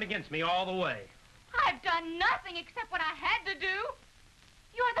finally turned against me all the way. I've done nothing except what I had to do.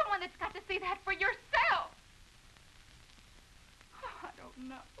 You're the one that's got to see that for yourself. Oh, I don't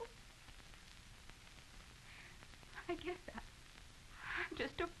know. I guess I'm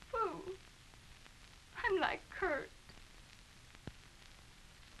just a fool. I'm like Kurt.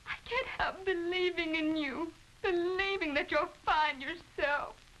 I can't help believing in you, believing that you're fine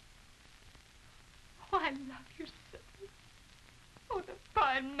yourself. Oh, I love you so. Oh, the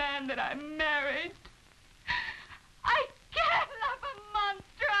fine man that I married. I can't love a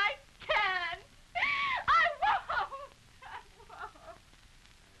monster. I can't. I won't. I won't.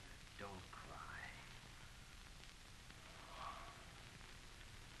 Don't cry.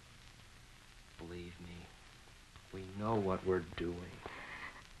 Believe me, we know what we're doing.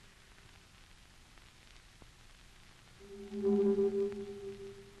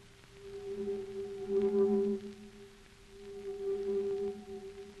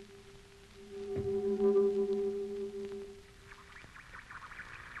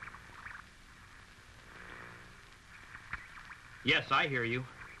 Yes, I hear you.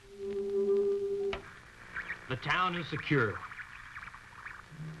 The town is secure.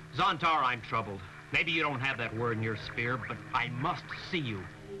 Zontar, I'm troubled. Maybe you don't have that word in your sphere, but I must see you.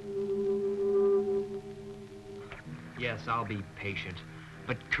 Yes, I'll be patient.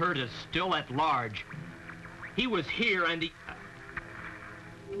 But Kurt is still at large. He was here and he...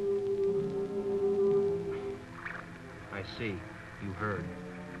 I see. You heard.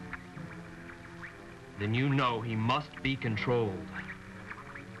 Then you know he must be controlled.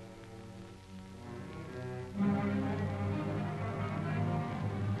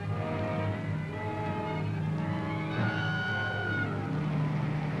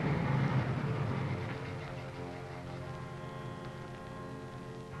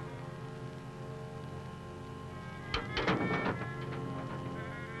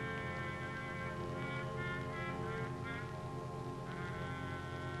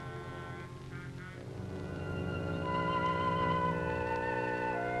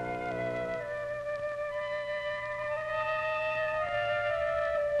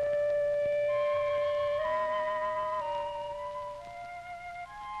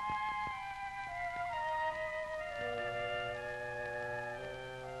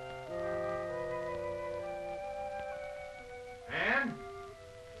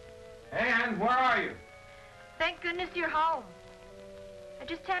 Where are you? Thank goodness you're home. I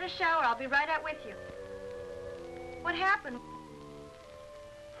just had a shower. I'll be right out with you. What happened?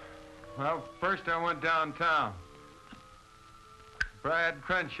 Well, first I went downtown. Brad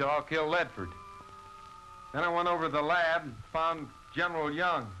Crenshaw killed Ledford. Then I went over to the lab and found General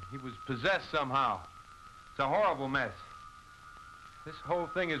Young. He was possessed somehow. It's a horrible mess. This whole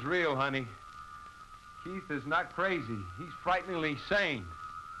thing is real, honey. Keith is not crazy. He's frighteningly sane.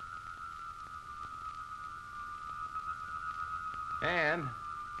 Ann,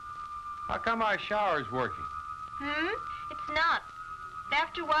 how come our shower's working? It's not.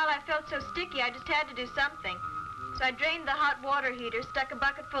 After a while, I felt so sticky, I just had to do something. So I drained the hot water heater, stuck a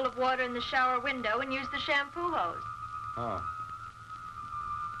bucket full of water in the shower window, and used the shampoo hose. Oh.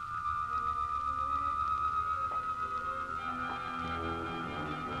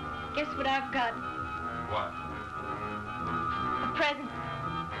 Guess what I've got? What? A present.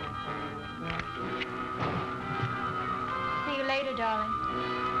 See you later, darling.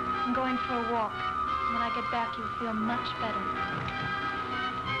 I'm going for a walk. When I get back, you'll feel much better.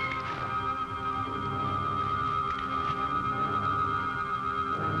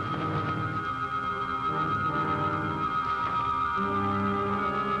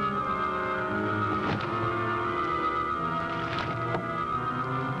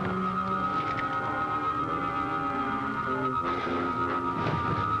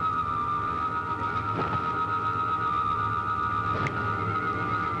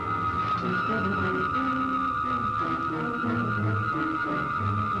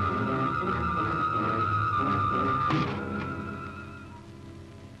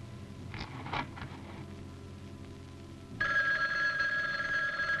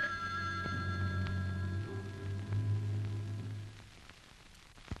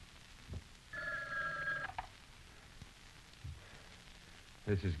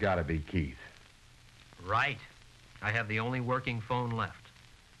 This has got to be Keith. Right. I have the only working phone left.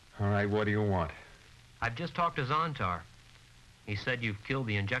 All right, what do you want? I've just talked to Zontar. He said you've killed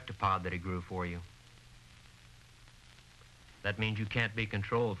the injectopod that he grew for you. That means you can't be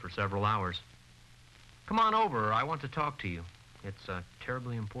controlled for several hours. Come on over. I want to talk to you. It's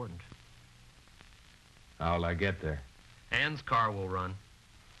terribly important. How'll I get there? Ann's car will run.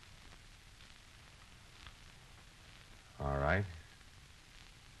 All right.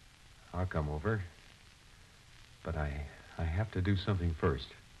 I'll come over. But I have to do something first.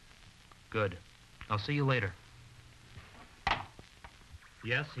 Good. I'll see you later.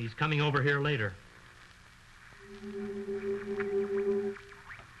 Yes, he's coming over here later.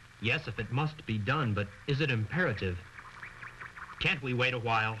 Yes, if it must be done, but is it imperative? Can't we wait a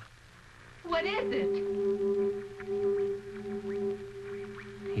while? What is it?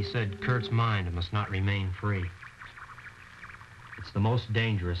 He said Kurt's mind must not remain free. It's the most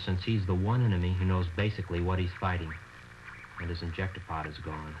dangerous since he's the one enemy who knows basically what he's fighting. And his injectopod is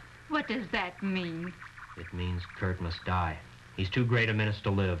gone. What does that mean? It means Kurt must die. He's too great a menace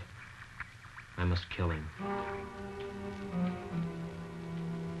to live. I must kill him.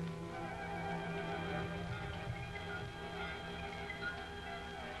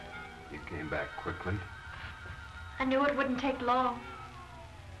 You came back quickly. I knew it wouldn't take long.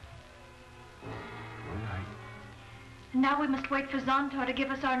 All right. And now we must wait for Zontar to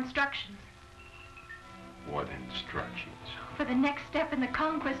give us our instructions. What instructions? For the next step in the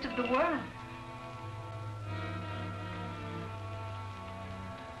conquest of the world.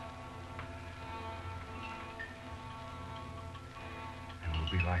 And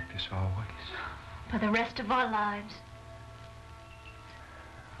we'll be like this always. For the rest of our lives.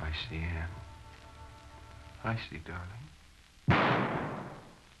 I see, Anne. I see, darling.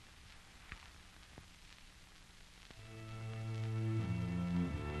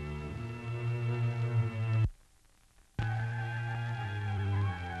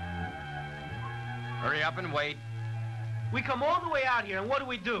 Hurry up and wait. We come all the way out here, and what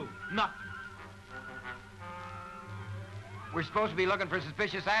do? Nothing. We're supposed to be looking for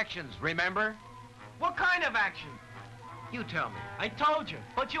suspicious actions, remember? What kind of action? You tell me. I told you,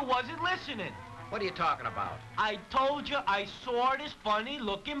 but you wasn't listening. What are you talking about? I told you I saw this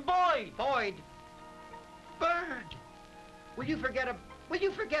funny-looking Boyd. Boyd? Bird. Will you forget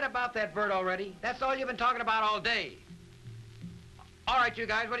about that bird already? That's all you've been talking about all day. All right, you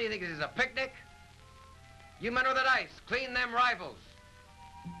guys, what do you think? This is a picnic? You men with the dice, clean them rifles.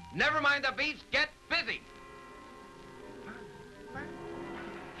 Never mind the beats, get busy.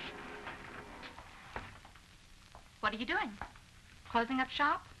 What are you doing? Closing up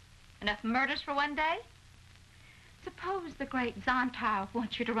shop? Enough murders for one day? Suppose the great Zontar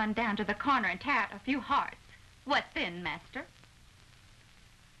wants you to run down to the corner and tear out a few hearts. What then, master?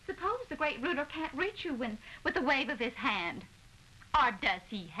 Suppose the great ruler can't reach you with a wave of his hand. Or does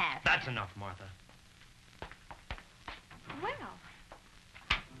he have? That's enough, Martha. Well,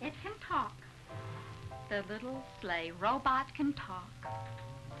 it can talk. The little sleigh robot can talk.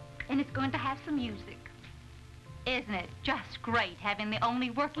 And it's going to have some music. Isn't it just great having the only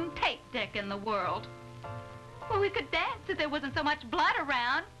working tape deck in the world? Well, we could dance if there wasn't so much blood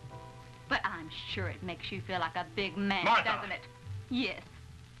around. But I'm sure it makes you feel like a big man, Martha! doesn't it? Yes.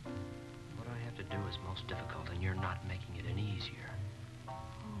 What I have to do is most difficult, and you're not making it any easier.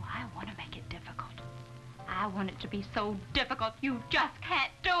 Oh, I want to make it difficult. I want it to be so difficult you just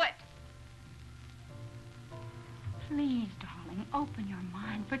can't do it. Please, darling, open your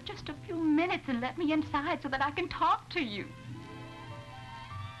mind for just a few minutes and let me inside so that I can talk to you.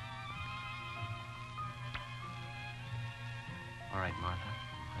 All right, Martha,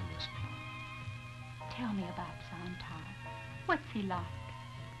 I'm listening. Tell me about Zontar. What's he like?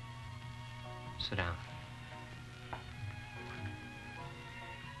 Sit down.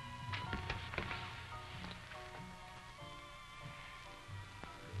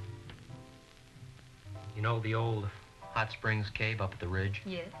 You know the old hot springs cave up at the ridge?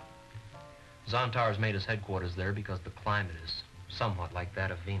 Yes. Zontar's made his headquarters there because the climate is somewhat like that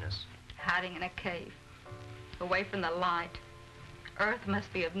of Venus. Hiding in a cave, away from the light. Earth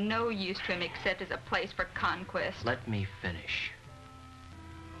must be of no use to him except as a place for conquest. Let me finish.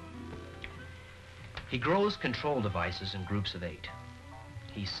 He grows control devices in groups of 8.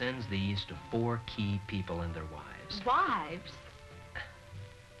 He sends these to 4 key people and their wives. Wives?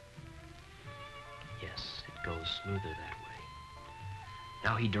 Yes, it goes smoother that way.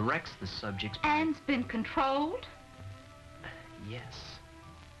 Now, he directs the subjects... Anne's been controlled? Yes.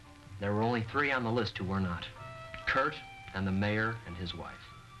 There were only 3 on the list who were not. Kurt and the mayor and his wife.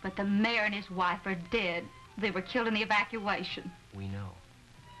 But the mayor and his wife are dead. They were killed in the evacuation. We know.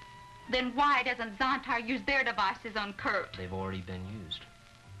 Then why doesn't Zontar use their devices on Kurt? They've already been used.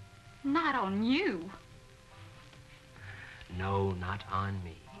 Not on you. No, not on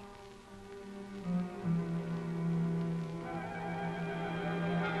me.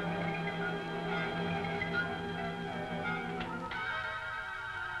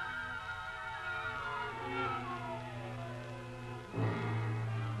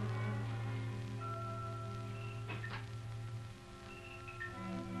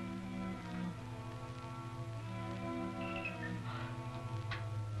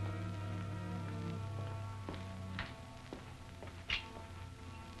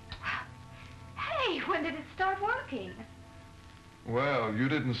 When did it start working? Well, you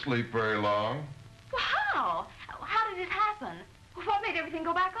didn't sleep very long. Well, how? How did it happen? What made everything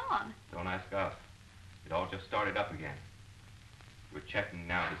go back on? Don't ask us. It all just started up again. We're checking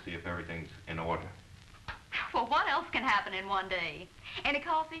now to see if everything's in order. Well, what else can happen in one day? Any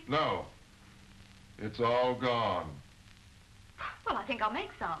coffee? No. It's all gone. Well, I think I'll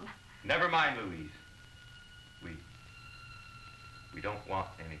make some. Never mind, Louise. We don't want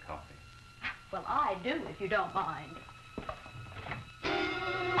any coffee. Well, I do, if you don't mind.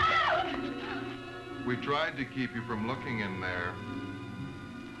 We tried to keep you from looking in there.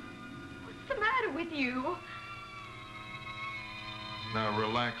 What's the matter with you? Now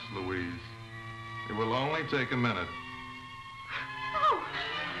relax, Louise. It will only take a minute. Oh,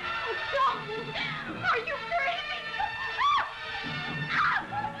 darling, are you crazy?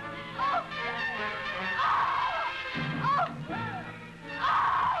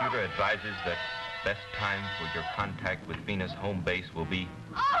 Computer advises that best time for your contact with Venus home base will be...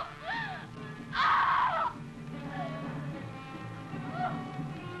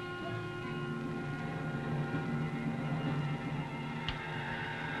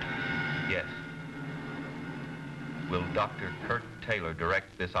 Yes. Will Dr. Kurt Taylor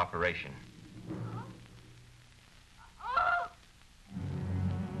direct this operation?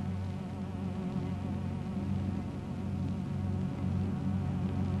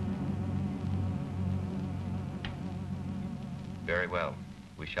 Very well.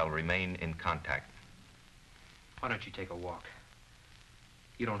 We shall remain in contact. Why don't you take a walk?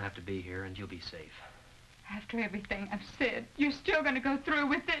 You don't have to be here, and you'll be safe. After everything I've said, you're still going to go through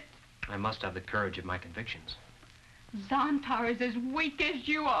with it? I must have the courage of my convictions. Zontar is as weak as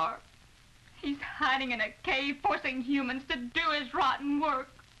you are. He's hiding in a cave, forcing humans to do his rotten work.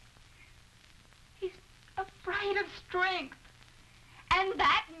 He's afraid of strength. And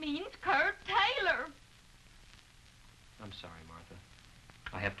that means Kurt Taylor. I'm sorry, Martha.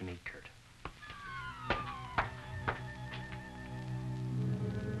 I have to meet Kurt.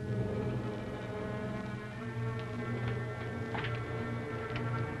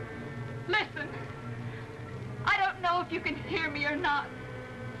 Listen, I don't know if you can hear me or not,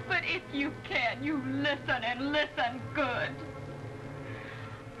 but if you can, you listen and listen good.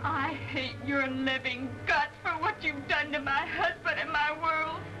 I hate your living guts for what you've done to my husband and my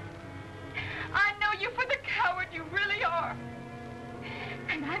world. I know you for the coward you really are.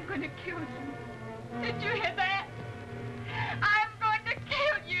 And I'm going to kill you. Did you hear that? I'm going to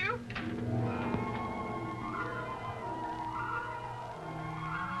kill you.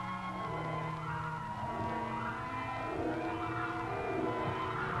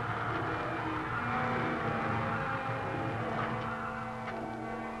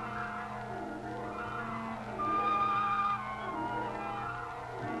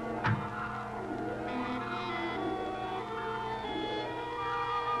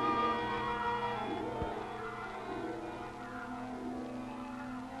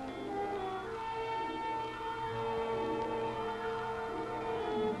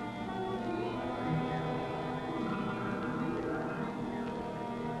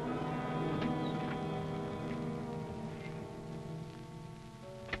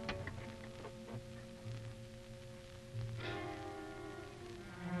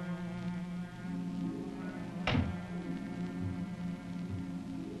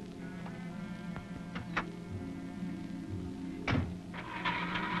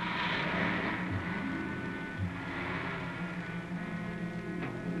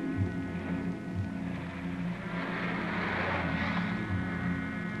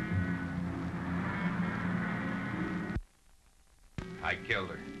 I killed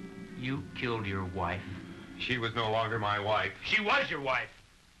her. You killed your wife? She was no longer my wife. She was your wife.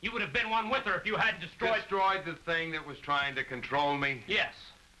 You would have been one with her if you hadn't destroyed... Destroyed the thing that was trying to control me? Yes.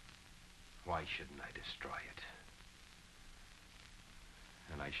 Why shouldn't I destroy it?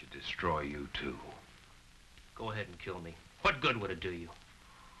 And I should destroy you, too. Go ahead and kill me. What good would it do you?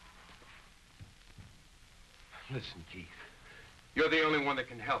 Listen, Keith. You're the only one that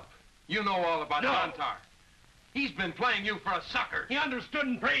can help. You know all about No. Zontar. He's been playing you for a sucker. He understood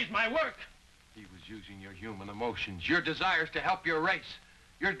and praised my work. He was using your human emotions, your desires to help your race,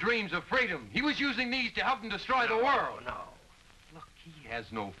 your dreams of freedom. He was using these to help him destroy the world. No. Look, he has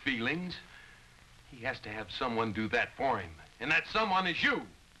no feelings. He has to have someone do that for him. And that someone is you.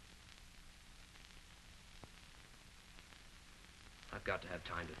 I've got to have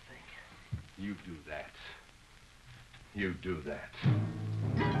time to think. You do that. You do that.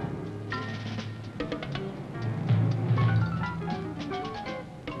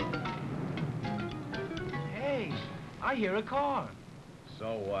 Hey, I hear a car.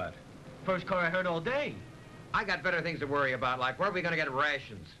 So what? First car I heard all day. I got better things to worry about, like where are we gonna get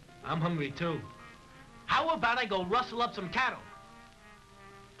rations? I'm hungry, too. How about I go rustle up some cattle?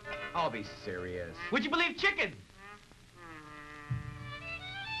 I'll be serious. Would you believe chicken?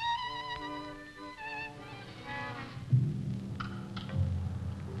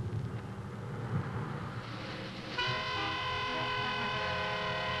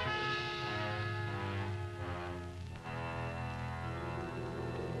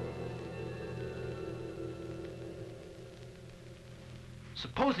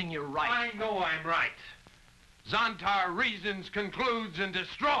 Supposing you're right. I know I'm right. Zontar reasons, concludes, and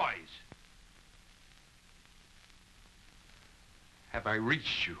destroys. Have I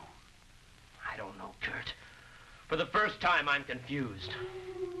reached you? I don't know, Kurt. For the first time, I'm confused.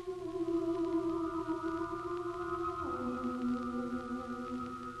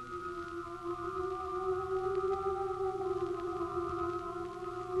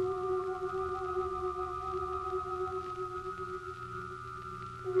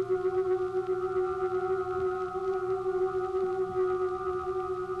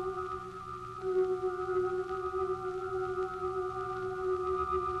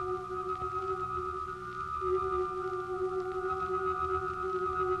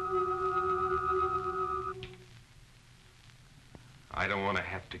 I don't want to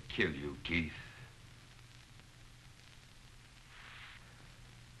have to kill you, Keith.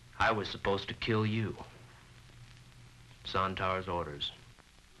 I was supposed to kill you. Zontar's orders.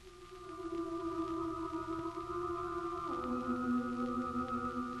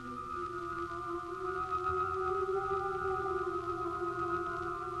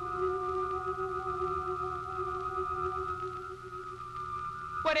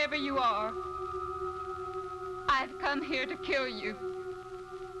 Whatever you are, I've come here to kill you.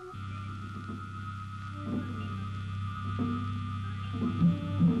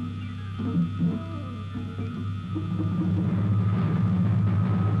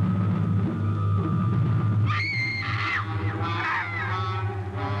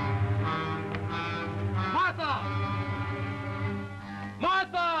 Martha!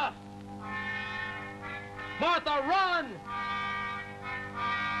 Martha! Martha, run!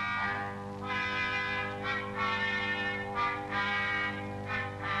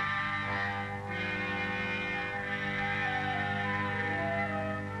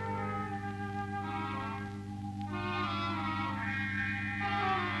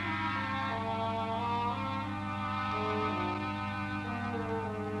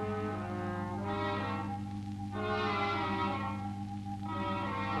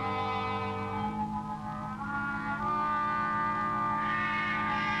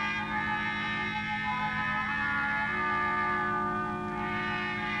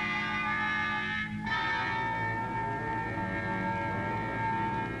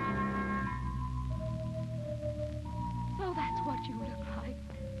 So that's what you look like.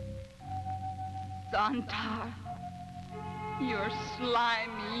 Zontar. You're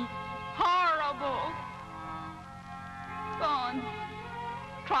slimy, horrible. Go on.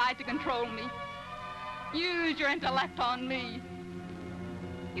 Try to control me. Use your intellect on me.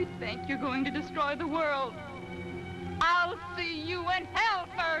 You think you're going to destroy the world. I'll see you in hell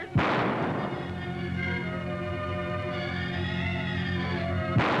first.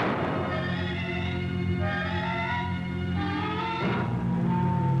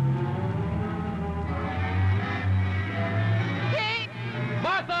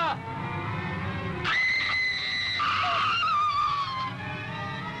 Martha!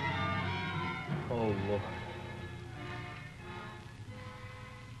 Oh, Lord.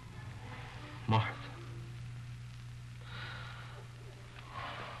 Martha.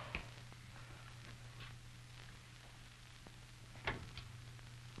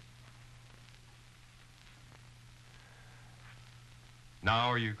 Now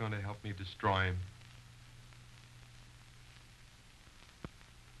are you going to help me destroy him?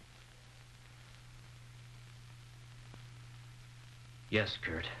 Yes,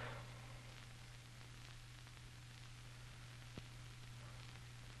 Kurt.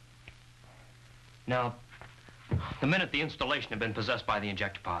 Now, the minute the installation had been possessed by the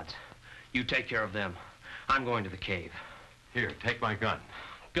injector pods, you take care of them. I'm going to the cave. Here, take my gun.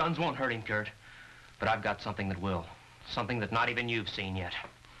 Guns won't hurt him, Kurt. But I've got something that will. Something that not even you've seen yet.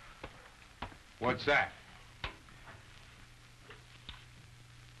 What's that?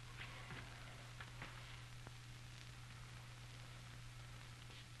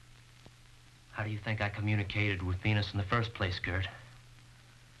 How do you think I communicated with Venus in the first place, Kurt?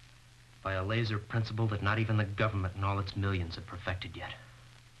 By a laser principle that not even the government and all its millions have perfected yet.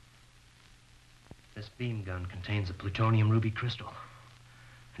 This beam gun contains a plutonium ruby crystal.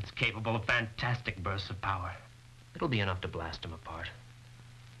 It's capable of fantastic bursts of power. It'll be enough to blast them apart.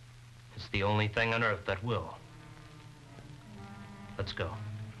 It's the only thing on Earth that will. Let's go.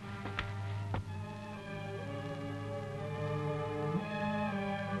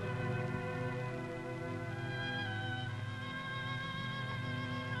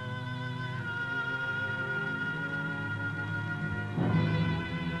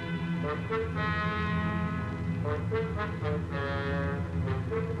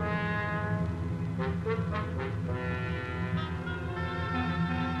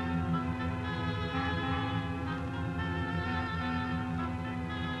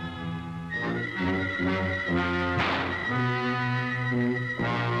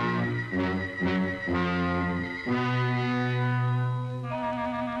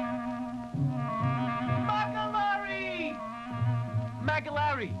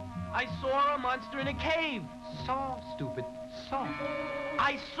 I saw a monster in a cave. Saw, stupid. Saw.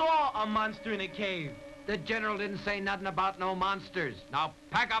 I saw a monster in a cave. The general didn't say nothing about no monsters. Now,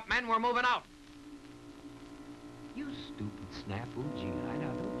 pack up, men. We're moving out. You stupid snafu. Gee, I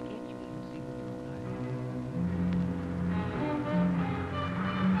know. Can't you even see with your own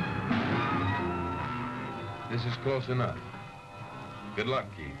eyes? This is close enough. Good luck,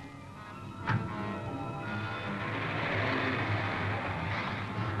 Keith.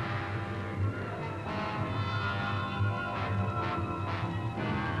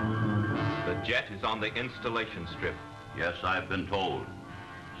 The jet is on the installation strip. Yes, I've been told.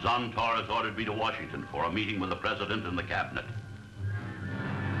 Zontar has ordered me to Washington for a meeting with the president and the cabinet.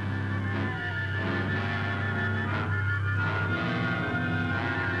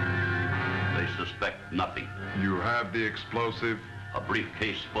 They suspect nothing. You have the explosive? A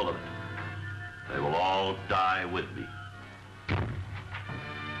briefcase full of it. They will all die with me.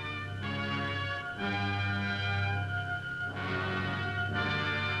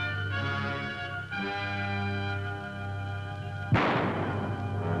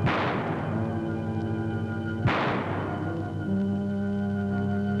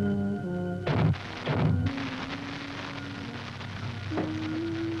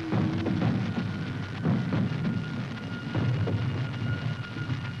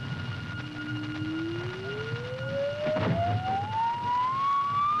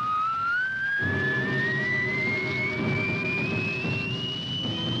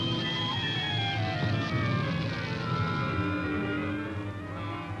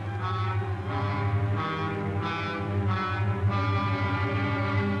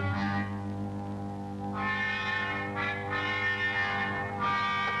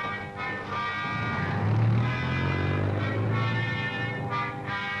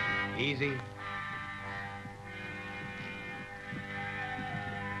 Easy.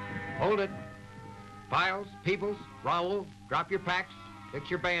 Hold it. Files, Peoples, Raoul, drop your packs, fix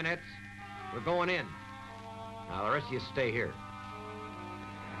your bayonets. We're going in. Now, the rest of you stay here.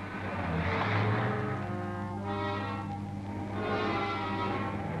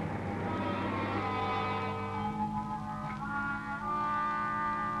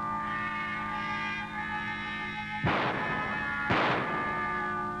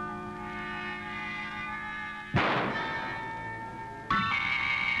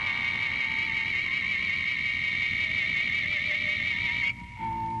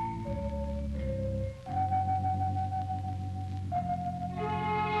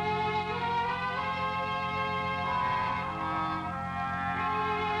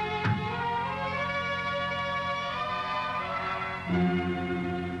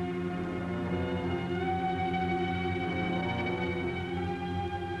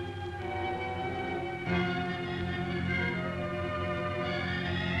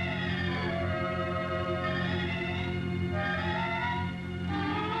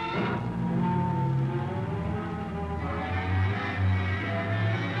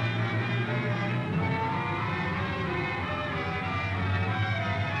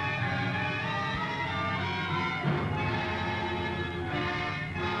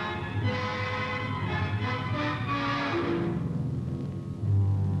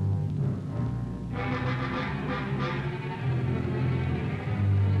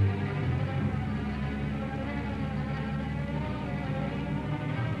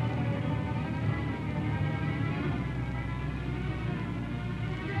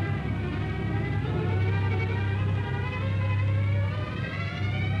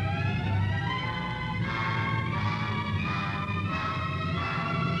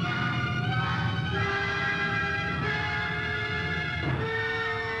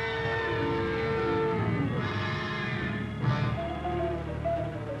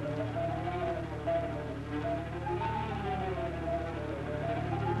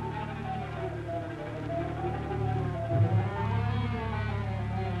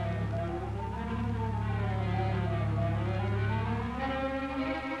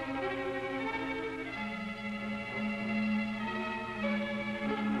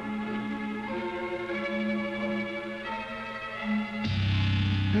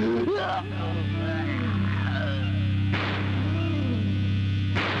 Fall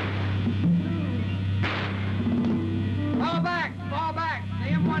back! Fall back! The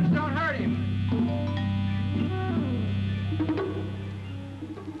M1s don't hurt him.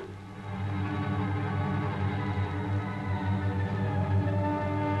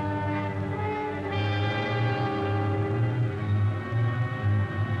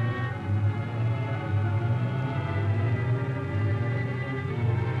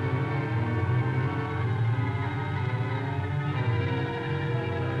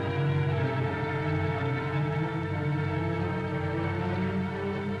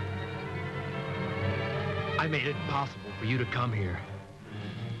 I made it possible for you to come here.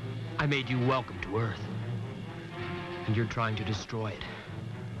 I made you welcome to Earth. And you're trying to destroy it,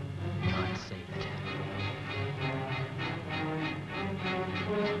 not save it.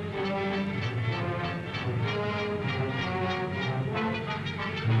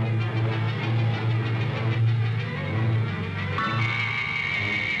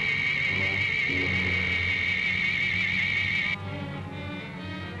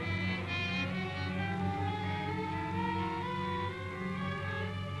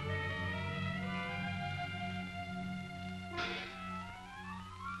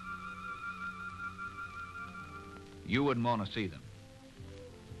 You wouldn't want to see them.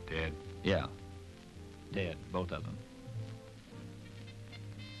 Dead? Yeah. Dead, both of them.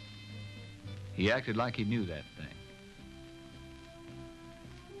 He acted like he knew that thing.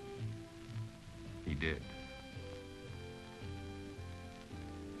 He did.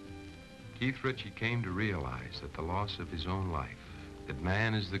 Keith Ritchie came to realize at the loss of his own life that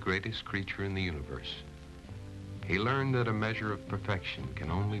man is the greatest creature in the universe. He learned that a measure of perfection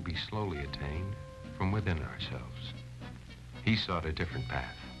can only be slowly attained from within ourselves. He sought a different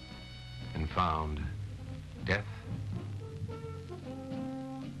path and found death,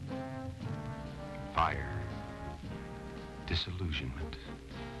 fire, disillusionment,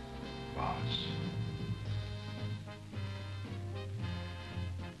 loss.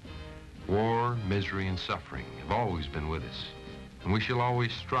 War, misery, and suffering have always been with us, and we shall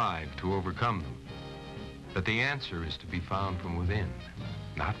always strive to overcome them. But the answer is to be found from within,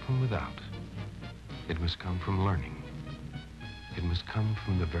 not from without. It must come from learning. It must come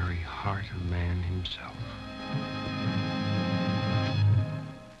from the very heart of man himself.